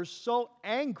hurt, we're so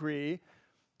angry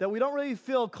that we don't really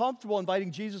feel comfortable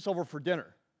inviting Jesus over for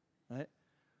dinner, right?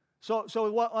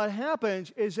 So what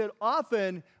happens is that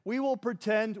often we will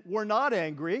pretend we're not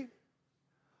angry,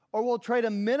 or we'll try to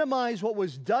minimize what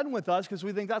was done with us because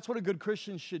we think that's what a good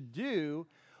Christian should do,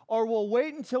 or we'll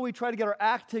wait until we try to get our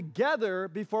act together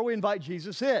before we invite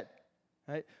Jesus in.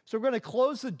 Right? So we're going to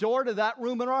close the door to that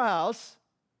room in our house,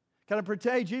 kind of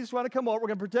pretend, hey, Jesus, want to come over. We're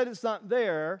going to pretend it's not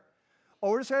there,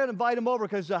 or we're just going to invite him over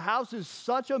because the house is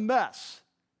such a mess.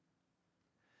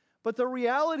 But the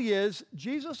reality is,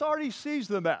 Jesus already sees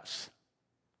the mess.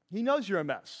 He knows you're a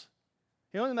mess.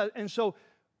 He knows the mess. And so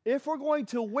if we're going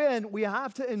to win, we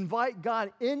have to invite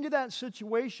God into that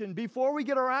situation before we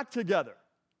get our act together.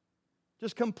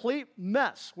 Just complete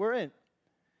mess we're in.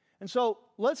 And so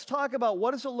let's talk about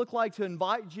what does it look like to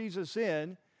invite Jesus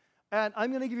in. And I'm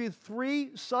going to give you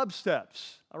 3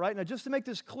 sub-steps. All right, now just to make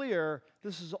this clear,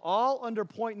 this is all under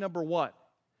point number 1.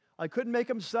 I couldn't make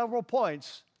them separate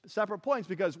points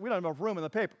because we don't have enough room in the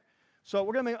paper. So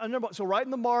we're going to make, so write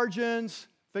in the margins,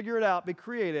 figure it out, be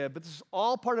creative, but this is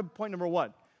all part of point number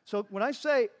 1. So when I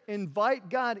say invite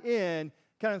God in,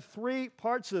 kind of 3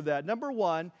 parts of that. Number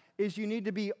 1 is you need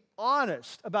to be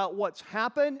honest about what's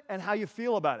happened and how you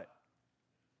feel about it.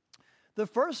 The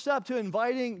first step to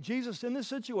inviting Jesus in this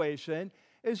situation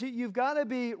is that you've got to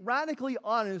be radically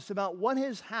honest about what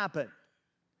has happened.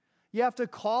 You have to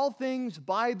call things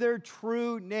by their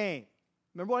true name.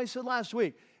 Remember what I said last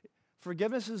week?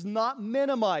 Forgiveness is not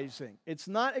minimizing. It's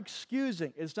not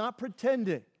excusing. It's not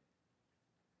pretending.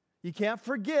 You can't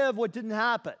forgive what didn't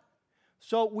happen.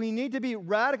 So we need to be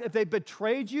radical. If they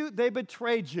betrayed you, they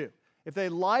betrayed you. If they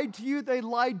lied to you, they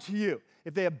lied to you.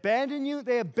 If they abandoned you,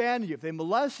 they abandoned you. If they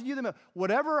molested you,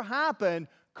 whatever happened,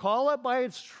 call it by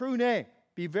its true name.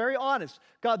 Be very honest.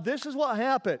 God, this is what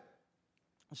happened.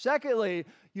 Secondly,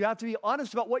 you have to be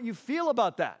honest about what you feel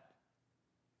about that.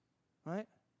 Right?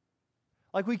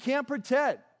 Like we can't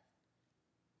pretend.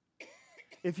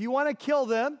 If you want to kill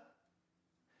them,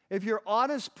 if your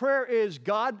honest prayer is,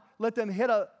 God, let them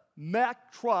hit a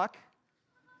Mack truck,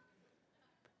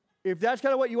 if that's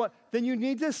kind of what you want, then you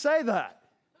need to say that.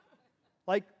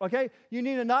 Like, okay, you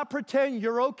need to not pretend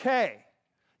you're okay.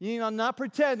 You need to not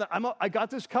pretend that I got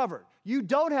this covered. You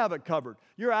don't have it covered.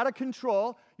 You're out of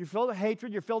control. You're filled with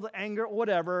hatred. You're filled with anger,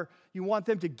 whatever. You want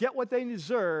them to get what they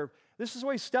deserve. This is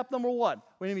why step number 1.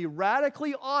 We need to be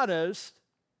radically honest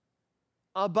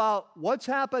about what's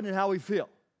happened and how we feel.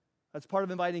 That's part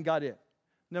of inviting God in.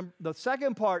 The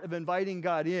second part of inviting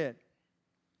God in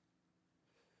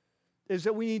is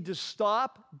that we need to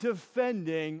stop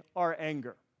defending our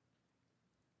anger.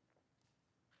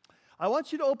 I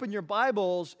want you to open your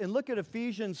Bibles and look at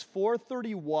Ephesians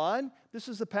 4:31. This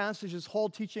is the passage this whole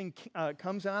teaching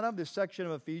comes out of, this section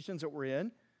of Ephesians that we're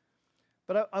in.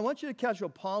 But I want you to catch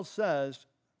what Paul says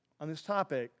on this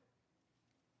topic.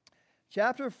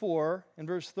 Chapter 4 and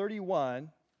verse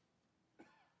 31.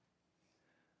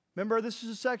 Remember, this is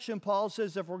a section Paul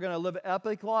says if we're going to live an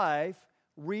epic life,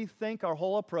 rethink our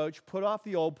whole approach, put off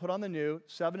the old, put on the new,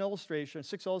 6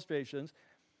 illustrations.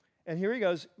 And here he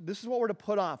goes. This is what we're to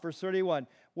put off. Verse 31.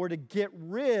 We're to get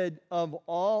rid of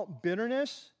all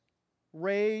bitterness,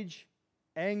 rage,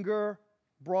 anger,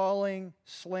 brawling,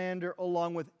 slander,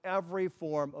 along with every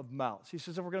form of malice. He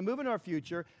says if we're going to move into our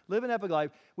future, live an epic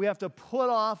life, we have to put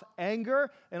off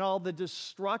anger and all the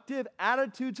destructive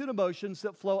attitudes and emotions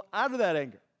that flow out of that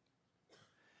anger.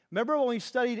 Remember when we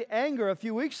studied anger a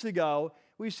few weeks ago,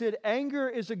 we said anger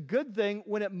is a good thing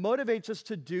when it motivates us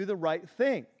to do the right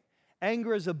thing.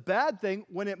 Anger is a bad thing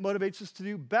when it motivates us to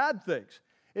do bad things.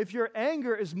 If your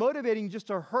anger is motivating just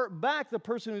to hurt back the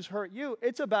person who's hurt you,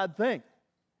 it's a bad thing.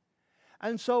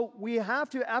 And so we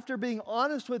have to, after being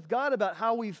honest with God about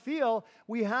how we feel,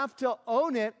 we have to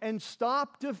own it and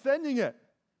stop defending it.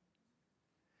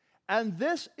 And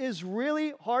this is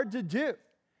really hard to do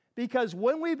because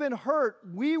when we've been hurt,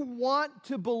 we want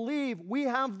to believe we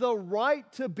have the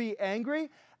right to be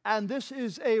angry, and this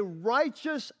is a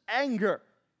righteous anger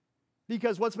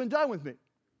because what's been done with me.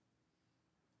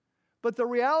 But the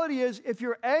reality is, if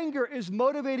your anger is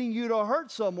motivating you to hurt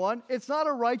someone, it's not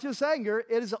a righteous anger,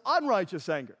 it is unrighteous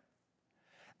anger.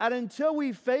 And until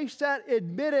we face that,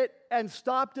 admit it, and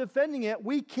stop defending it,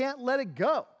 we can't let it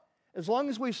go. As long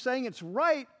as we're saying it's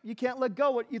right, you can't let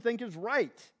go what you think is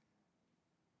right.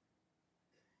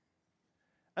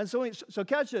 And so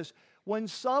catch this. When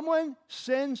someone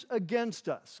sins against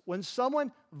us, when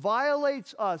someone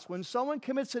violates us, when someone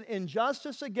commits an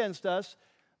injustice against us,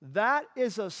 that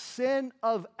is a sin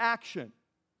of action.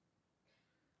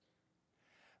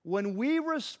 When we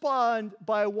respond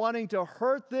by wanting to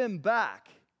hurt them back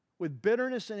with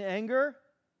bitterness and anger,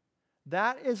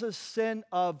 that is a sin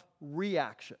of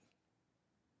reaction.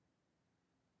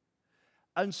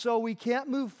 And so we can't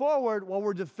move forward while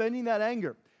we're defending that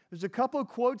anger. There's a couple of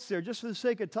quotes there. Just for the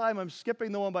sake of time, I'm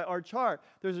skipping the one by Arch Hart.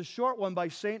 There's a short one by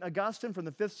St. Augustine from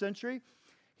the 5th century.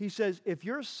 He says, if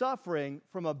you're suffering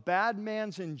from a bad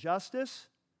man's injustice,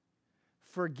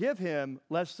 forgive him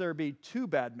lest there be 2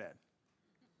 bad men.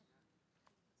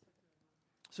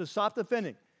 So stop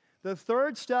defending. The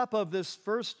third step of this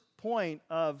first point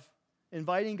of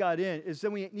inviting God in is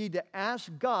then we need to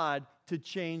ask God to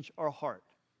change our heart.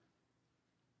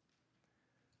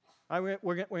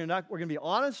 We're going to be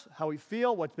honest, how we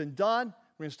feel, what's been done.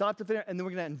 We're going to stop defending, and then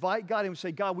we're going to invite God and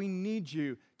say, God, we need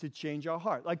you to change our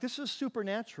heart. Like, this is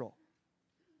supernatural.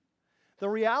 The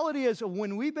reality is,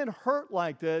 when we've been hurt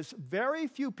like this, very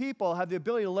few people have the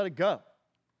ability to let it go.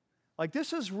 Like,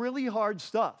 this is really hard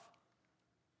stuff.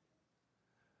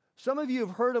 Some of you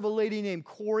have heard of a lady named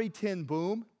Corrie ten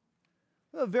Boom,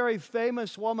 a very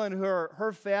famous woman.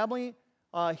 Her family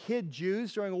hid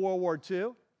Jews during World War II.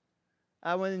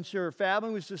 When her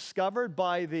family was discovered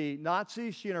by the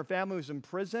Nazis, she and her family was in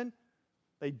prison.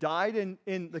 They died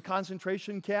in the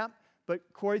concentration camp, but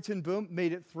Corrie ten Boom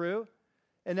made it through.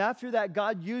 And after that,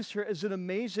 God used her as an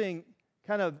amazing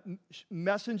kind of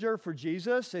messenger for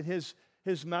Jesus and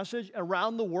his message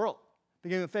around the world.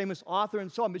 Became a famous author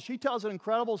and so on. But she tells an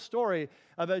incredible story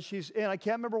about I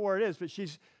can't remember where it is, but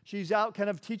she's out kind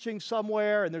of teaching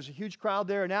somewhere, and there's a huge crowd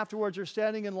there, and afterwards they're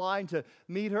standing in line to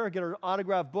meet her, get her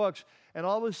autographed books, and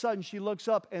all of a sudden she looks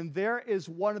up, and there is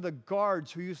one of the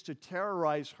guards who used to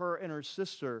terrorize her and her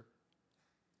sister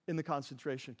in the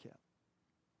concentration camp.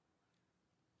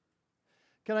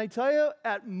 Can I tell you,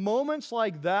 at moments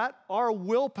like that, our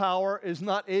willpower is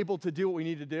not able to do what we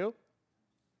need to do.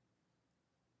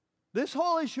 This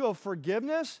whole issue of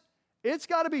forgiveness, it's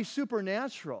got to be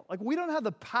supernatural. Like, we don't have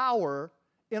the power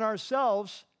in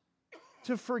ourselves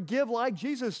to forgive like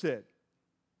Jesus did.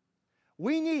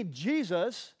 We need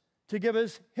Jesus to give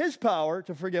us his power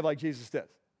to forgive like Jesus did.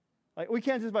 Like, we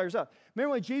can't do this by ourselves.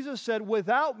 Remember when Jesus said,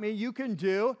 without me, you can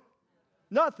do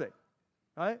nothing,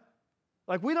 right?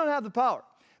 Like, we don't have the power.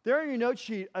 There in your note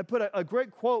sheet, I put a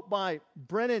great quote by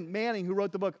Brennan Manning, who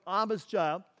wrote the book Abba's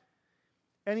Child.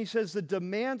 And he says the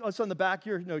demand, it's on the back of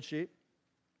your note sheet.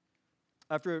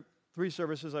 After 3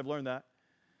 services, I've learned that.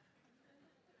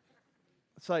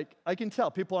 It's like, I can tell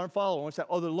people aren't following. What's that?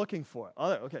 Oh, they're looking for it.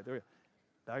 Oh, okay, there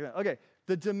we go. Okay,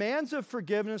 the demands of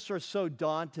forgiveness are so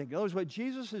daunting. In other words, what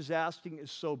Jesus is asking is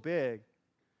so big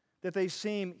that they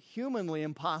seem humanly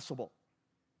impossible.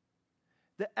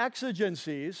 The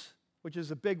exigencies, which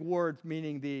is a big word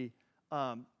meaning the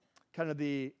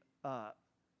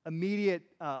immediate,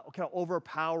 kind of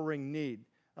overpowering need.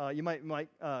 You might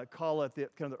call it the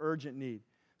kind of the urgent need.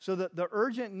 So the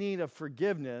urgent need of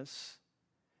forgiveness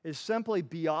is simply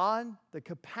beyond the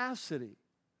capacity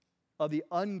of the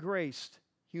ungraced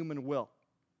human will.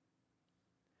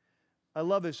 I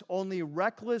love this. Only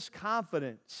reckless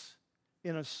confidence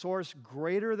in a source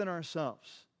greater than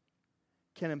ourselves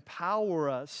can empower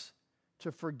us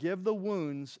to forgive the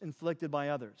wounds inflicted by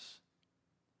others.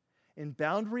 In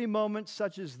boundary moments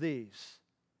such as these,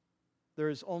 there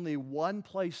is only one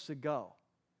place to go,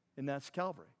 and that's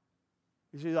Calvary.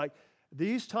 You see, like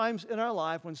these times in our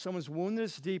life when someone's wounded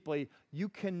us deeply, you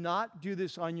cannot do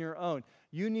this on your own.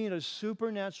 You need a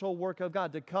supernatural work of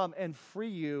God to come and free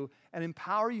you and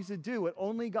empower you to do what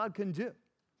only God can do.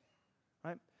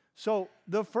 Right? So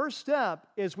the first step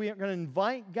is we are going to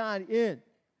invite God in.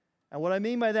 And what I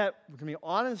mean by that, we're going to be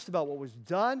honest about what was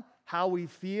done, how we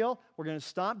feel. We're going to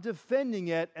stop defending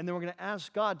it, and then we're going to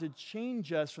ask God to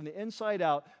change us from the inside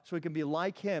out so we can be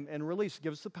like Him and release,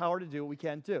 give us the power to do what we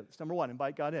can't do. That's number one,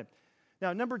 invite God in.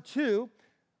 Now, number two,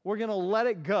 we're going to let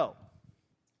it go.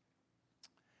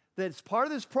 That's part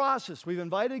of this process. We've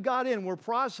invited God in. We're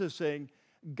processing.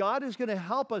 God is going to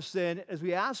help us then. As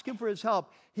we ask Him for His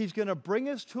help, He's going to bring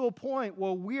us to a point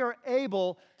where we are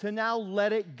able to now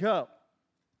let it go.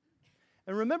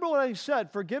 And remember what I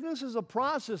said, forgiveness is a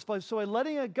process, but so by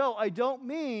letting it go, I don't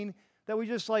mean that we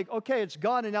just like, okay, it's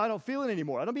gone and now I don't feel it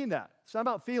anymore. I don't mean that. It's not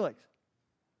about feelings.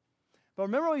 But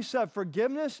remember what he said,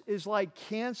 forgiveness is like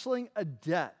canceling a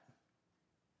debt.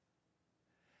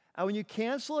 And when you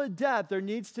cancel a debt, there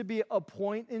needs to be a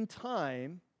point in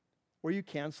time where you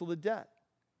cancel the debt.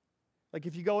 Like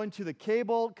if you go into the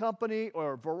cable company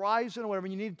or Verizon or whatever,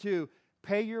 and you need to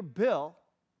pay your bill,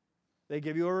 they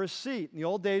give you a receipt. In the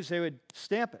old days, they would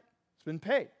stamp it. It's been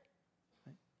paid.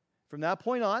 Right? From that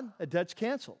point on, a debt's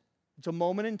canceled. It's a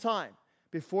moment in time.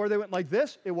 Before they went like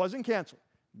this, it wasn't canceled.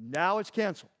 Now it's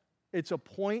canceled. It's a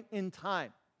point in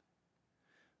time.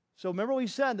 So remember we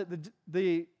said that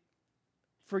the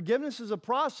forgiveness is a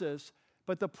process,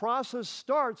 but the process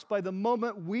starts by the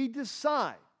moment we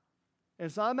decide, and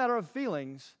it's not a matter of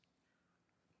feelings,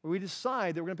 where we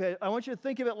decide that we're going to pay. I want you to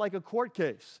think of it like a court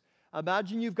case.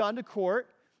 Imagine you've gone to court,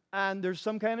 and there's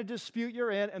some kind of dispute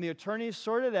you're in, and the attorneys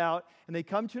sort it out, and they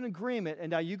come to an agreement,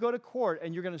 and now you go to court,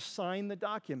 and you're going to sign the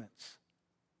documents.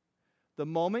 The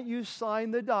moment you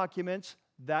sign the documents,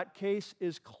 that case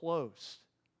is closed.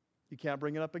 You can't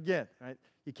bring it up again, right?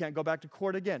 You can't go back to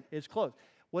court again. It's closed.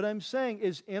 What I'm saying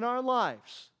is in our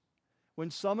lives,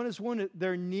 when someone is wounded,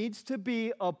 there needs to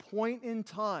be a point in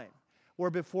time where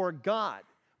before God,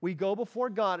 we go before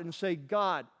God and say,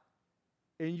 God,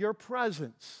 in your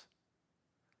presence,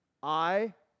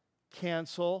 I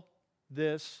cancel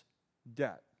this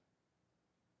debt.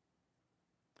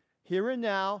 Here and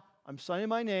now, I'm signing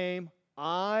my name.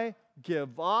 I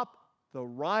give up the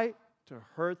right to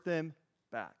hurt them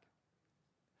back.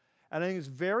 And I think it's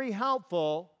very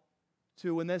helpful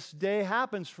to, when this day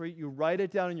happens for you, you write it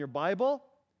down in your Bible,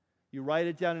 you write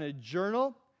it down in a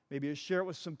journal, maybe you share it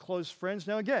with some close friends.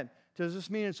 Now again, does this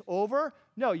mean it's over?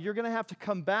 No, you're going to have to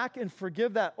come back and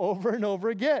forgive that over and over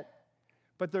again.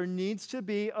 But there needs to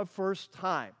be a first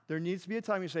time. There needs to be a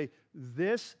time you say,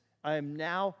 this, I am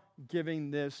now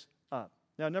giving this up.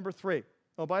 Now, number three.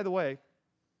 Oh, by the way,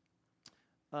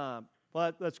 well,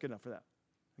 that's good enough for that.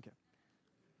 Okay.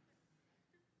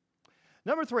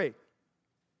 Number three.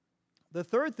 The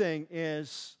third thing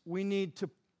is we need to,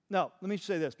 no, let me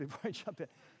say this before I jump in.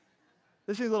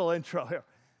 This is a little intro here.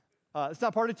 It's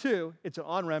not part of two. It's an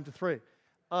on-ramp to three.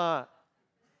 I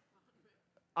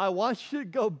want you to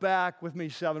go back with me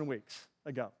 7 weeks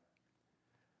ago.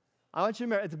 I want you to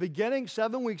remember, at the beginning,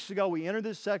 7 weeks ago, we entered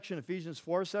this section, Ephesians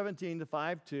 4:17 to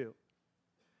 5:2.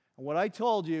 And what I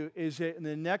told you is that in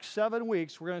the next 7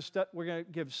 weeks, we're going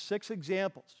to give 6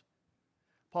 examples.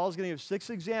 Paul's going to give 6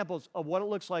 examples of what it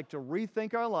looks like to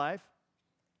rethink our life,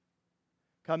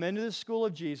 come into the school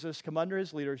of Jesus, come under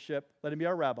his leadership, let him be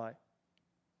our rabbi.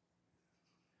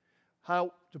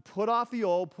 How to put off the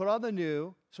old, put on the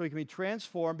new, so we can be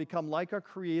transformed, become like our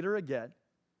Creator again,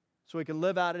 so we can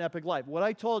live out an epic life. What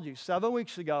I told you 7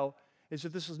 weeks ago is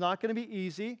that this is not going to be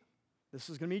easy, this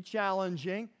is going to be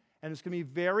challenging, and it's going to be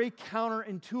very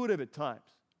counterintuitive at times.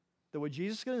 That what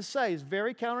Jesus is going to say is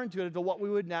very counterintuitive to what we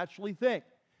would naturally think.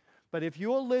 But if you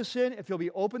will listen, if you'll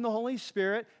be open to the Holy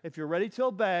Spirit, if you're ready to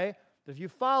obey, if you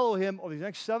follow him over the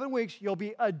next 7 weeks, you'll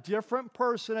be a different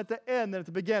person at the end than at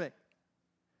the beginning.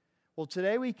 Well,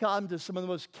 today we come to some of the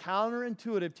most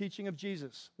counterintuitive teaching of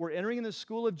Jesus. We're entering in the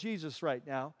school of Jesus right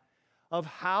now of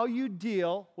how you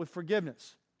deal with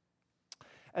forgiveness.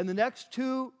 And the next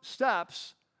 2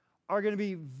 steps are going to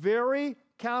be very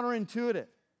counterintuitive.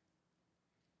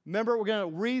 Remember, we're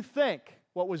going to rethink.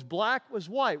 What was black was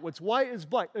white. What's white is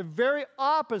black. The very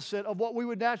opposite of what we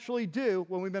would naturally do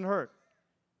when we've been hurt.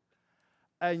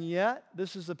 And yet,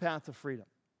 this is the path to freedom.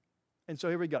 And so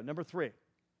here we go. Number 3.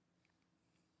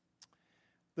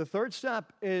 The third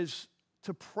step is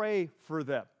to pray for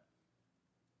them.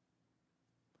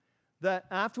 That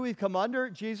after we've come under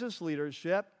Jesus'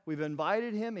 leadership, we've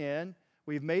invited him in,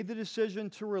 we've made the decision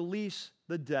to release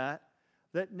the debt,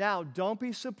 that now don't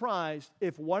be surprised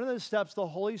if one of the steps the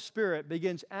Holy Spirit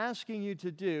begins asking you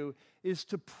to do is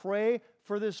to pray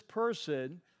for this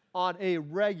person on a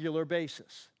regular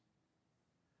basis.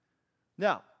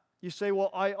 Now, you say, well,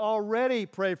 I already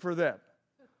pray for them.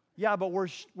 Yeah, but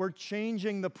we're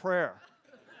changing the prayer.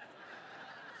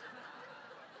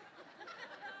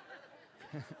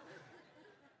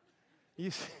 You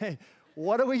say,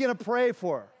 what are we going to pray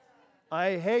for?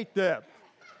 I hate them.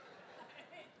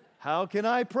 How can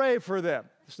I pray for them?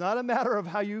 It's not a matter of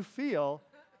how you feel.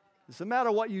 It's a matter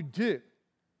of what you do.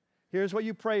 Here's what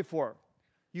you pray for.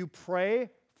 You pray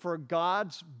for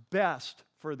God's best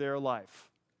for their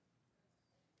life.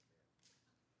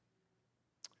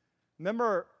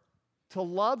 Remember, to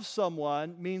love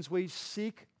someone means we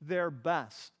seek their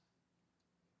best.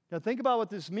 Now think about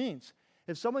what this means.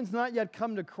 If someone's not yet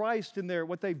come to Christ and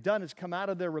what they've done is come out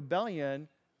of their rebellion,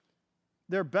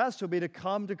 their best would be to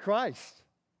come to Christ,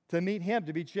 to meet him,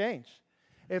 to be changed.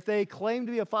 If they claim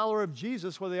to be a follower of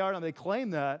Jesus, where they are now, they claim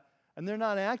that, and they're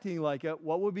not acting like it,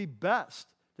 what would be best?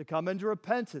 To come into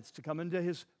repentance, to come into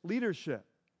his leadership.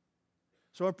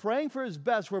 So we're praying for his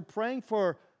best. We're praying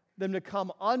for them to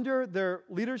come under their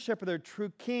leadership of their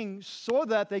true king so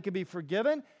that they can be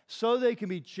forgiven, so they can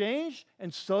be changed,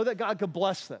 and so that God can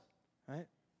bless them. Right?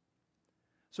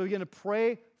 So we're going to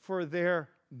pray for their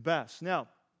best. Now,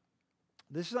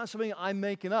 this is not something I'm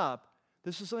making up.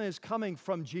 This is something that's coming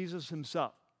from Jesus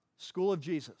himself. School of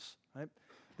Jesus. Right?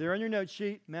 There on your note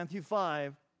sheet, Matthew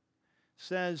 5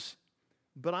 says,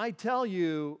 but I tell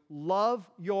you, love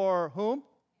your whom?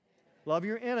 Love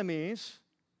your enemies,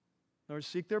 or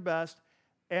seek their best,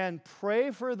 and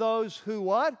pray for those who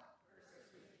what?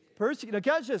 Persecute. Now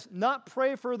catch this, not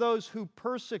pray for those who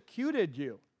persecuted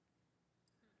you.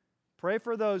 Pray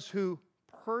for those who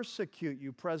persecute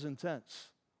you, present tense.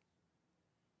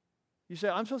 You say,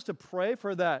 I'm supposed to pray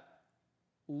for that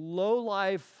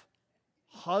low-life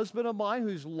husband of mine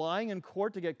who's lying in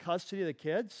court to get custody of the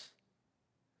kids?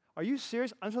 Are you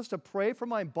serious? I'm supposed to pray for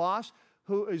my boss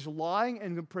who is lying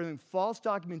and putting false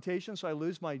documentation so I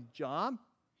lose my job?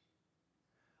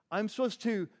 I'm supposed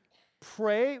to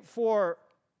pray for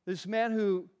this man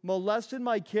who molested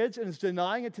my kids and is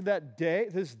denying it to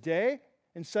this day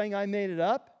and saying I made it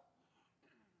up?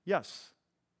 Yes.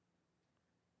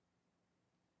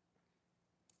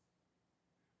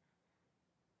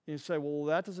 You say, well,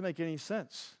 that doesn't make any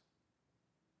sense.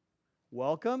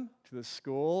 Welcome to the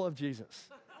school of Jesus.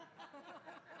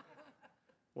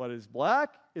 What is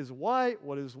black is white.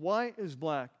 What is white is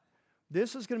black.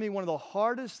 This is going to be one of the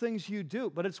hardest things you do,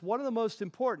 but it's one of the most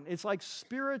important. It's like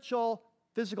spiritual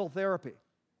physical therapy.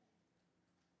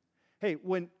 Hey,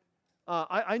 when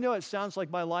I know it sounds like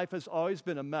my life has always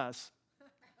been a mess.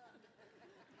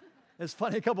 It's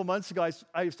funny, a couple months ago,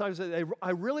 I was talking to say,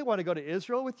 I really want to go to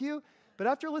Israel with you, but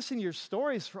after listening to your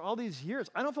stories for all these years,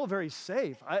 I don't feel very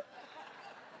safe.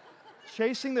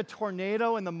 Chasing the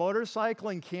tornado and the motorcycle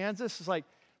in Kansas is like,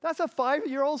 that's a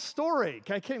 5-year-old story.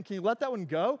 Can you let that one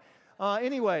go?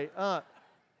 Anyway,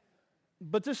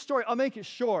 but this story, I'll make it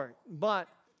short, but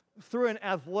through an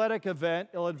athletic event,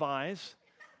 ill-advised,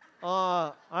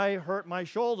 I hurt my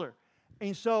shoulder.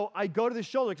 And so I go to the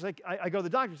shoulder, because I go to the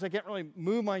doctor, because I can't really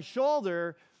move my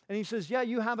shoulder. And he says, yeah,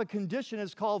 you have a condition,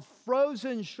 it's called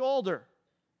frozen shoulder.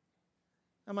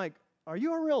 I'm like, are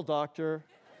you a real doctor?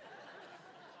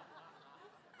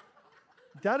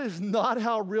 That is not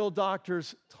how real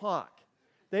doctors talk.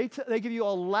 They give you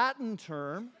a Latin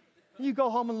term, and you go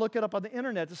home and look it up on the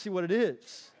internet to see what it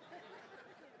is.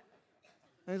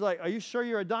 And he's like, are you sure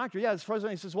you're a doctor? Yeah, it's frozen.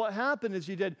 He says, what happened is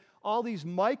you did all these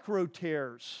micro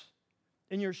tears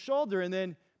in your shoulder, and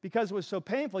then because it was so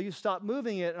painful, you stopped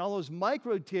moving it, and all those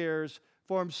micro tears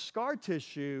formed scar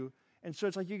tissue. And so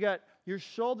it's like your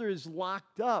shoulder is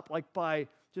locked up like by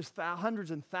just hundreds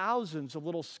and thousands of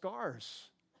little scars.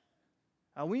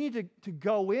 And we need to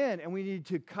go in, and we need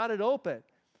to cut it open,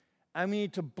 and we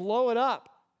need to blow it up,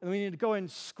 and we need to go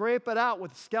and scrape it out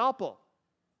with a scalpel.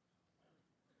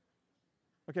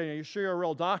 Okay, now you're sure you're a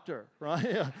real doctor, right?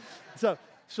 Yeah.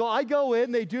 So I go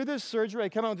in, they do this surgery, I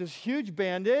come out with this huge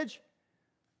bandage,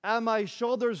 and my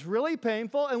shoulder's really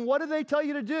painful, and what do they tell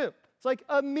you to do? It's like,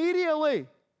 immediately,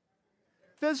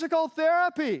 physical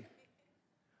therapy.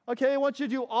 Okay, I want you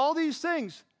to do all these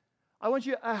things. I want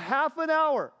you a half an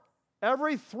hour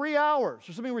every 3 hours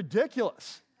or something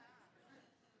ridiculous.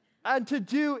 And to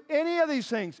do any of these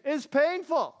things is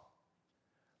painful.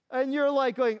 And you're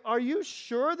like going, are you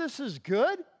sure this is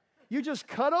good? You just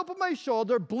cut open my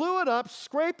shoulder, blew it up,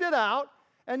 scraped it out,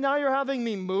 and now you're having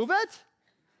me move it?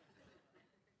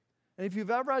 And if you've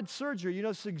ever had surgery, you know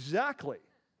this exactly.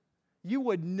 You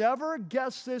would never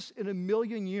guess this in a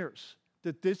million years,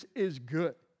 that this is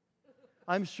good.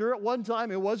 I'm sure at one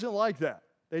time it wasn't like that.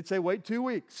 They'd say, wait 2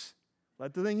 weeks,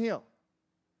 let the thing heal.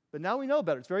 But now we know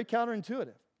better. It's very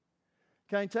counterintuitive.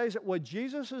 Can I tell you that what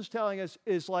Jesus is telling us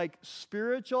is like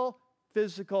spiritual,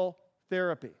 physical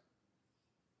therapy.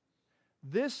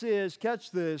 This is,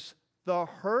 catch this, the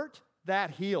hurt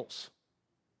that heals.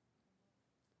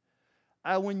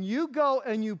 And when you go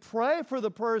and you pray for the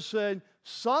person,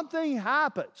 something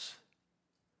happens.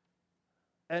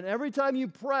 And every time you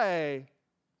pray,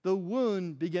 the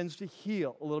wound begins to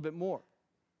heal a little bit more.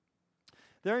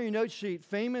 There on your note sheet,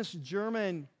 famous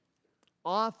German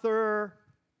author.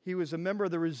 He was a member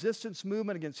of the resistance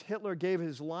movement against Hitler, gave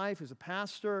his life as a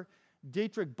pastor.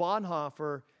 Dietrich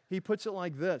Bonhoeffer, he puts it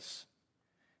like this.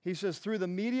 He says, through the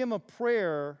medium of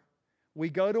prayer,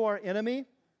 we go to our enemy,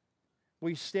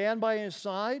 we stand by his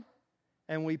side,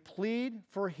 and we plead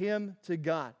for him to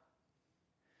God.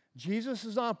 Jesus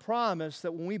has not promised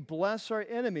that when we bless our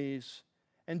enemies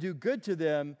and do good to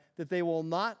them, that they will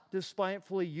not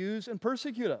despitefully use and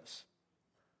persecute us.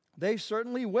 They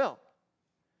certainly will.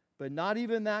 But not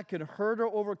even that can hurt or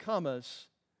overcome us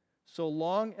so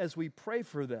long as we pray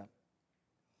for them.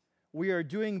 We are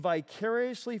doing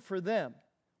vicariously for them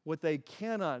what they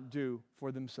cannot do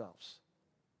for themselves.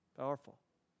 Powerful.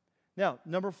 Now,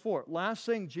 number 4, last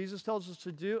thing Jesus tells us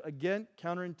to do, again,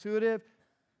 counterintuitive,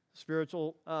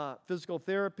 spiritual, physical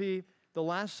therapy. The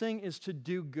last thing is to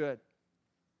do good.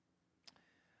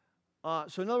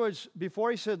 So in other words,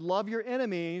 before he said, love your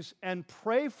enemies and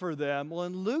pray for them, well,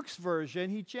 in Luke's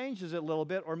version, he changes it a little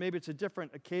bit, or maybe it's a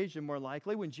different occasion more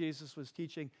likely when Jesus was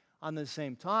teaching on the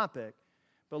same topic.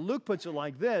 But Luke puts it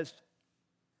like this,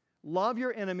 love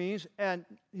your enemies, and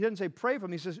he doesn't say pray for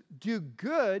them, he says, do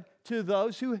good to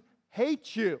those who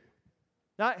hate you.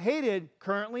 Not hated,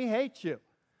 currently hate you.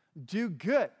 Do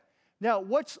good. Now,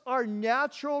 what's our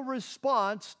natural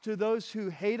response to those who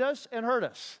hate us and hurt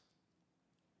us?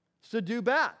 It's to do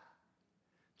bad.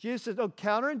 Jesus says,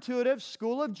 counterintuitive,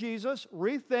 school of Jesus,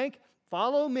 rethink,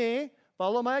 follow me,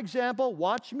 follow my example,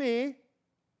 watch me.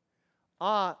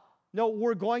 No,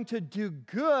 we're going to do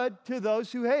good to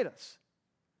those who hate us.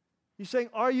 He's saying,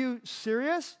 are you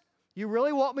serious? You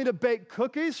really want me to bake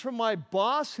cookies for my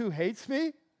boss who hates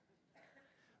me?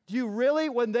 Do you really,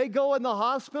 when they go in the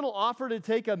hospital, offer to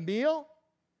take a meal?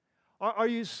 Are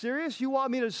you serious? You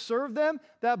want me to serve them?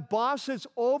 That boss is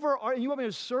over, and you want me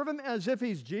to serve him as if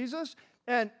he's Jesus?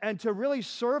 And to really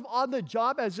serve on the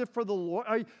job as if for the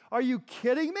Lord? Are you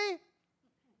kidding me?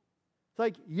 It's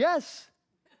like, yes.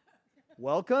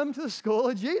 Welcome to the school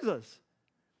of Jesus.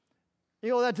 You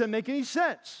know, that didn't make any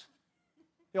sense.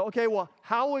 You know, okay, well,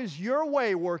 how is your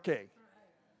way working?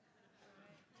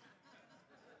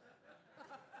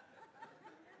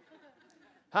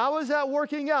 How is that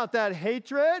working out? That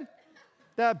hatred?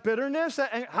 That bitterness?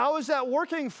 And how is that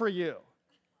working for you?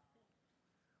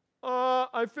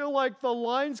 I feel like the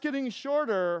line's getting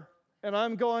shorter and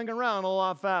I'm going around a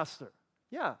lot faster.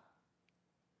 Yeah.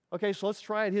 Okay, so let's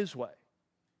try it his way.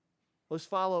 Let's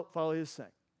follow his thing.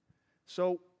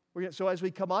 So as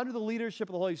we come under the leadership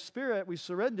of the Holy Spirit, we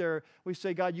surrender. We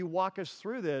say, God, you walk us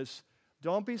through this.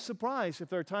 Don't be surprised if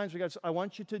there are times where God says, I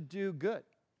want you to do good.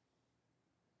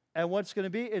 And what's going to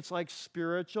be? It's like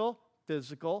spiritual,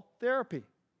 physical therapy.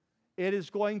 It is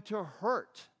going to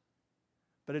hurt,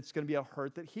 but it's going to be a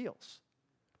hurt that heals.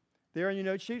 There in your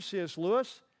note sheet, C.S.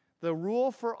 Lewis, the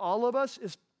rule for all of us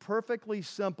is perfectly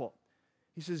simple.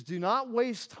 He says, do not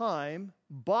waste time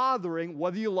bothering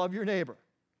whether you love your neighbor.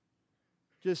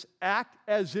 Just act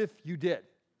as if you did.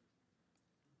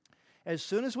 As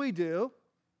soon as we do,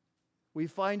 we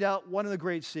find out one of the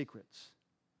great secrets.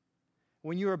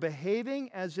 When you are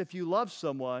behaving as if you love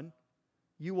someone,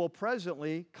 you will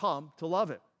presently come to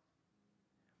love it.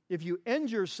 If you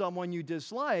injure someone you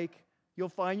dislike, you'll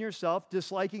find yourself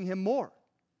disliking him more.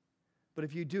 But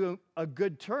if you do a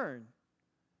good turn,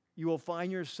 you will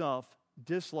find yourself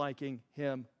disliking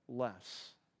him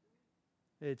less.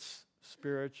 It's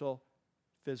spiritual,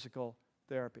 physical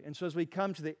therapy. And so as we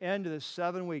come to the end of this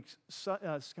 7 weeks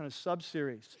kind of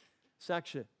sub-series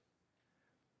section,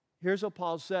 here's what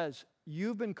Paul says.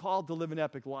 You've been called to live an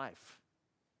epic life.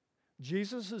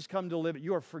 Jesus has come to live it.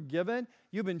 You are forgiven.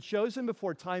 You've been chosen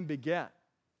before time began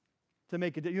to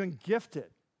make a difference. You've been gifted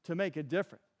to make a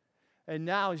difference. And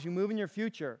now, as you move in your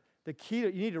future, the key,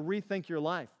 you need to rethink your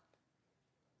life.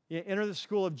 You enter the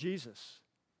school of Jesus.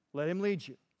 Let him lead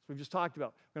you. As we've just talked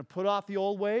about. We're going to put off the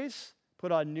old ways,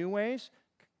 put on new ways.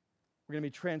 We're going to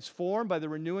be transformed by the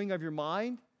renewing of your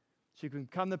mind so you can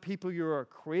become the people you are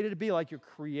created to be, like your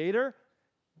Creator,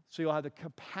 so you'll have the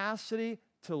capacity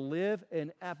to live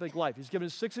an epic life. He's given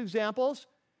us 6 examples,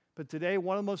 but today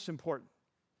one of the most important.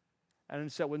 And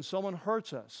it's that when someone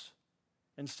hurts us,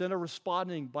 instead of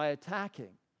responding by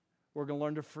attacking, we're going to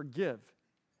learn to forgive.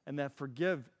 And that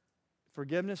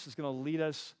forgiveness is going to lead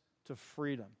us to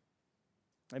freedom.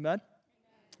 Amen?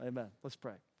 Amen. Let's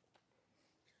pray.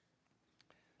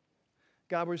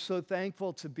 God, we're so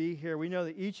thankful to be here. We know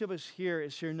that each of us here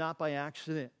is here not by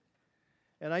accident.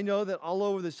 And I know that all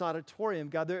over this auditorium,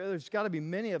 God, there's got to be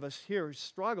many of us here who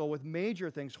struggle with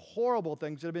major things, horrible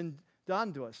things that have been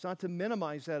done to us, not to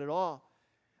minimize that at all.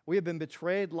 We have been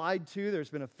betrayed, lied to. There's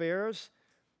been affairs.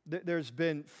 There's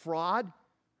been fraud.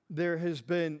 There has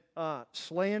been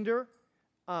slander.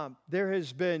 There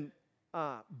has been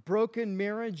broken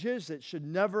marriages that should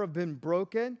never have been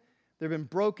broken. There have been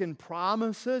broken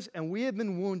promises, and we have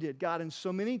been wounded, God, and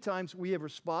so many times we have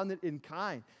responded in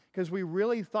kind because we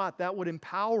really thought that would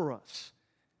empower us.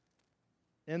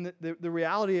 And the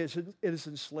reality is it has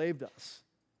enslaved us.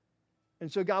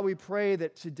 And so, God, we pray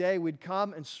that today we'd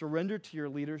come and surrender to your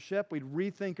leadership. We'd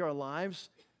rethink our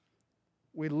lives.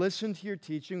 We'd listen to your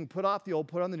teaching, put off the old,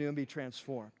 put on the new, and be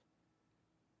transformed.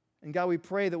 And God, we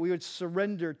pray that we would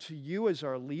surrender to you as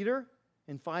our leader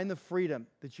and find the freedom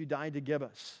that you died to give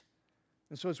us.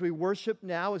 And so as we worship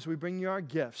now, as we bring you our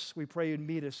gifts, we pray you'd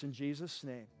meet us in Jesus'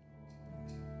 name.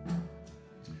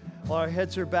 While our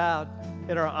heads are bowed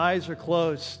and our eyes are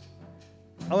closed,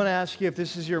 I want to ask you if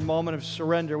this is your moment of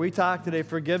surrender. We talked today,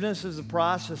 forgiveness is a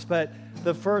process, but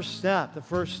the first step, the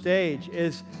first stage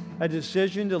is a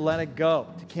decision to let it go,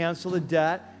 to cancel the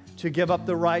debt, to give up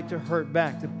the right to hurt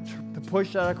back, to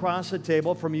push that across the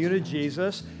table from you to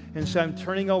Jesus. And so I'm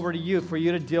turning over to you for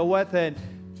you to deal with and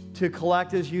to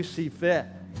collect as you see fit.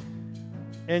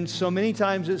 And so many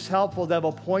times it's helpful to have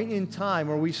a point in time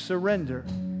where we surrender.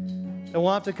 And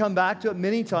we'll have to come back to it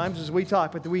many times as we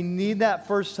talk, but we need that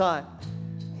first time.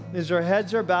 As our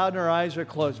heads are bowed and our eyes are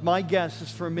closed, my guess is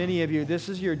for many of you, this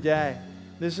is your day.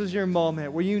 This is your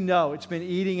moment where you know it's been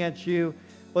eating at you,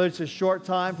 whether it's a short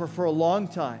time or for a long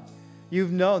time.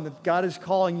 You've known that God is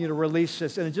calling you to release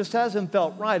this, and it just hasn't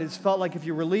felt right. It's felt like if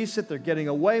you release it, they're getting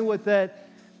away with it,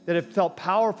 that it felt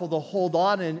powerful to hold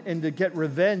on and to get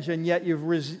revenge, and yet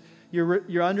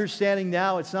you're understanding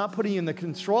now it's not putting you in the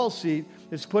control seat,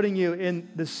 it's putting you in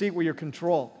the seat where you're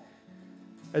controlled.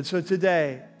 And so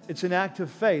today, it's an act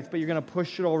of faith, but you're going to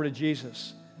push it over to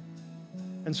Jesus.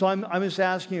 And so I'm just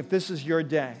asking if this is your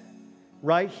day.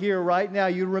 Right here, right now,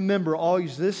 you remember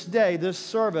always this day, this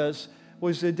service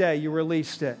was the day you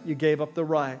released it. You gave up the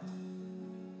right.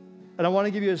 And I want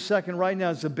to give you a second right now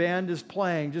as the band is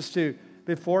playing, just to,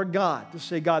 before God, to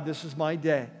say, God, this is my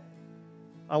day.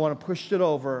 I want to push it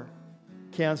over,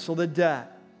 cancel the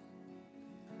debt.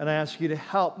 And I ask you to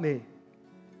help me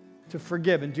to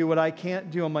forgive and do what I can't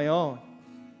do on my own.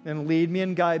 And lead me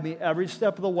and guide me every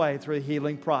step of the way through the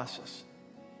healing process.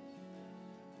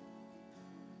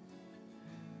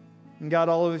 And God,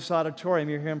 all over this auditorium,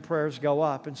 you're hearing prayers go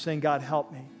up and saying, God,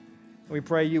 help me. And we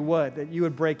pray you would, that you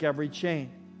would break every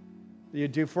chain that you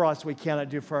do for us what we cannot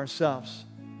do for ourselves.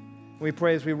 And we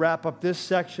pray as we wrap up this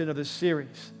section of this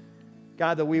series,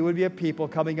 God, that we would be a people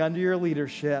coming under your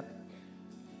leadership,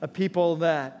 a people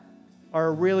that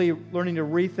are really learning to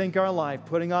rethink our life,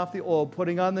 putting off the old,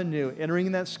 putting on the new, entering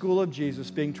in that school of Jesus,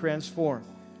 being transformed,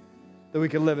 that we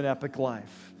can live an epic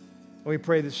life. And we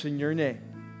pray this in your name.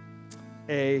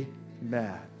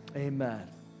 Amen. Amen.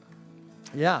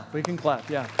 Yeah, we can clap,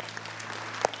 yeah.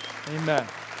 Amen.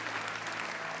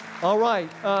 All right,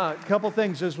 a couple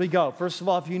things as we go. First of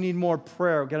all, if you need more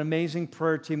prayer, we've got an amazing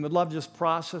prayer team. We'd love to just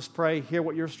process, pray, hear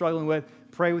what you're struggling with,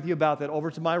 pray with you about that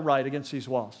over to my right against these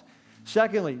walls.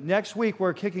 Secondly, next week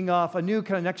we're kicking off a new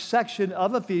kind of next section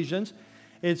of Ephesians.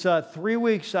 It's a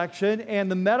 3-week section, and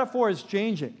the metaphor is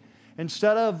changing.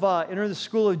 Instead of enter the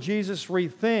school of Jesus,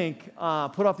 rethink,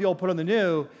 put off the old, put on the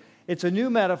new, it's a new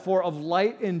metaphor of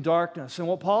light and darkness. And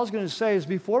what Paul's going to say is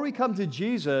before we come to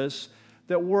Jesus,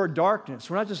 that we're darkness.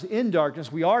 We're not just in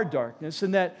darkness, we are darkness,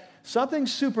 and that something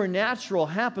supernatural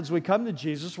happens when we come to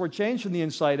Jesus. We're changed from the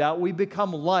inside out. We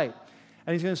become light.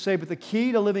 And he's going to say, but the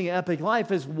key to living an epic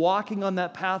life is walking on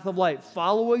that path of light,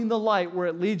 following the light where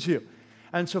it leads you.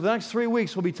 And so for the next 3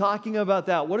 weeks, we'll be talking about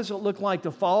that. What does it look like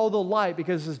to follow the light?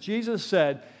 Because as Jesus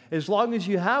said, as long as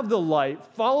you have the light,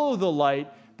 follow the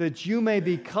light, that you may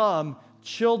become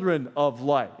children of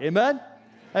light. Amen?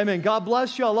 Amen. God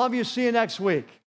bless you. I love you. See you next week.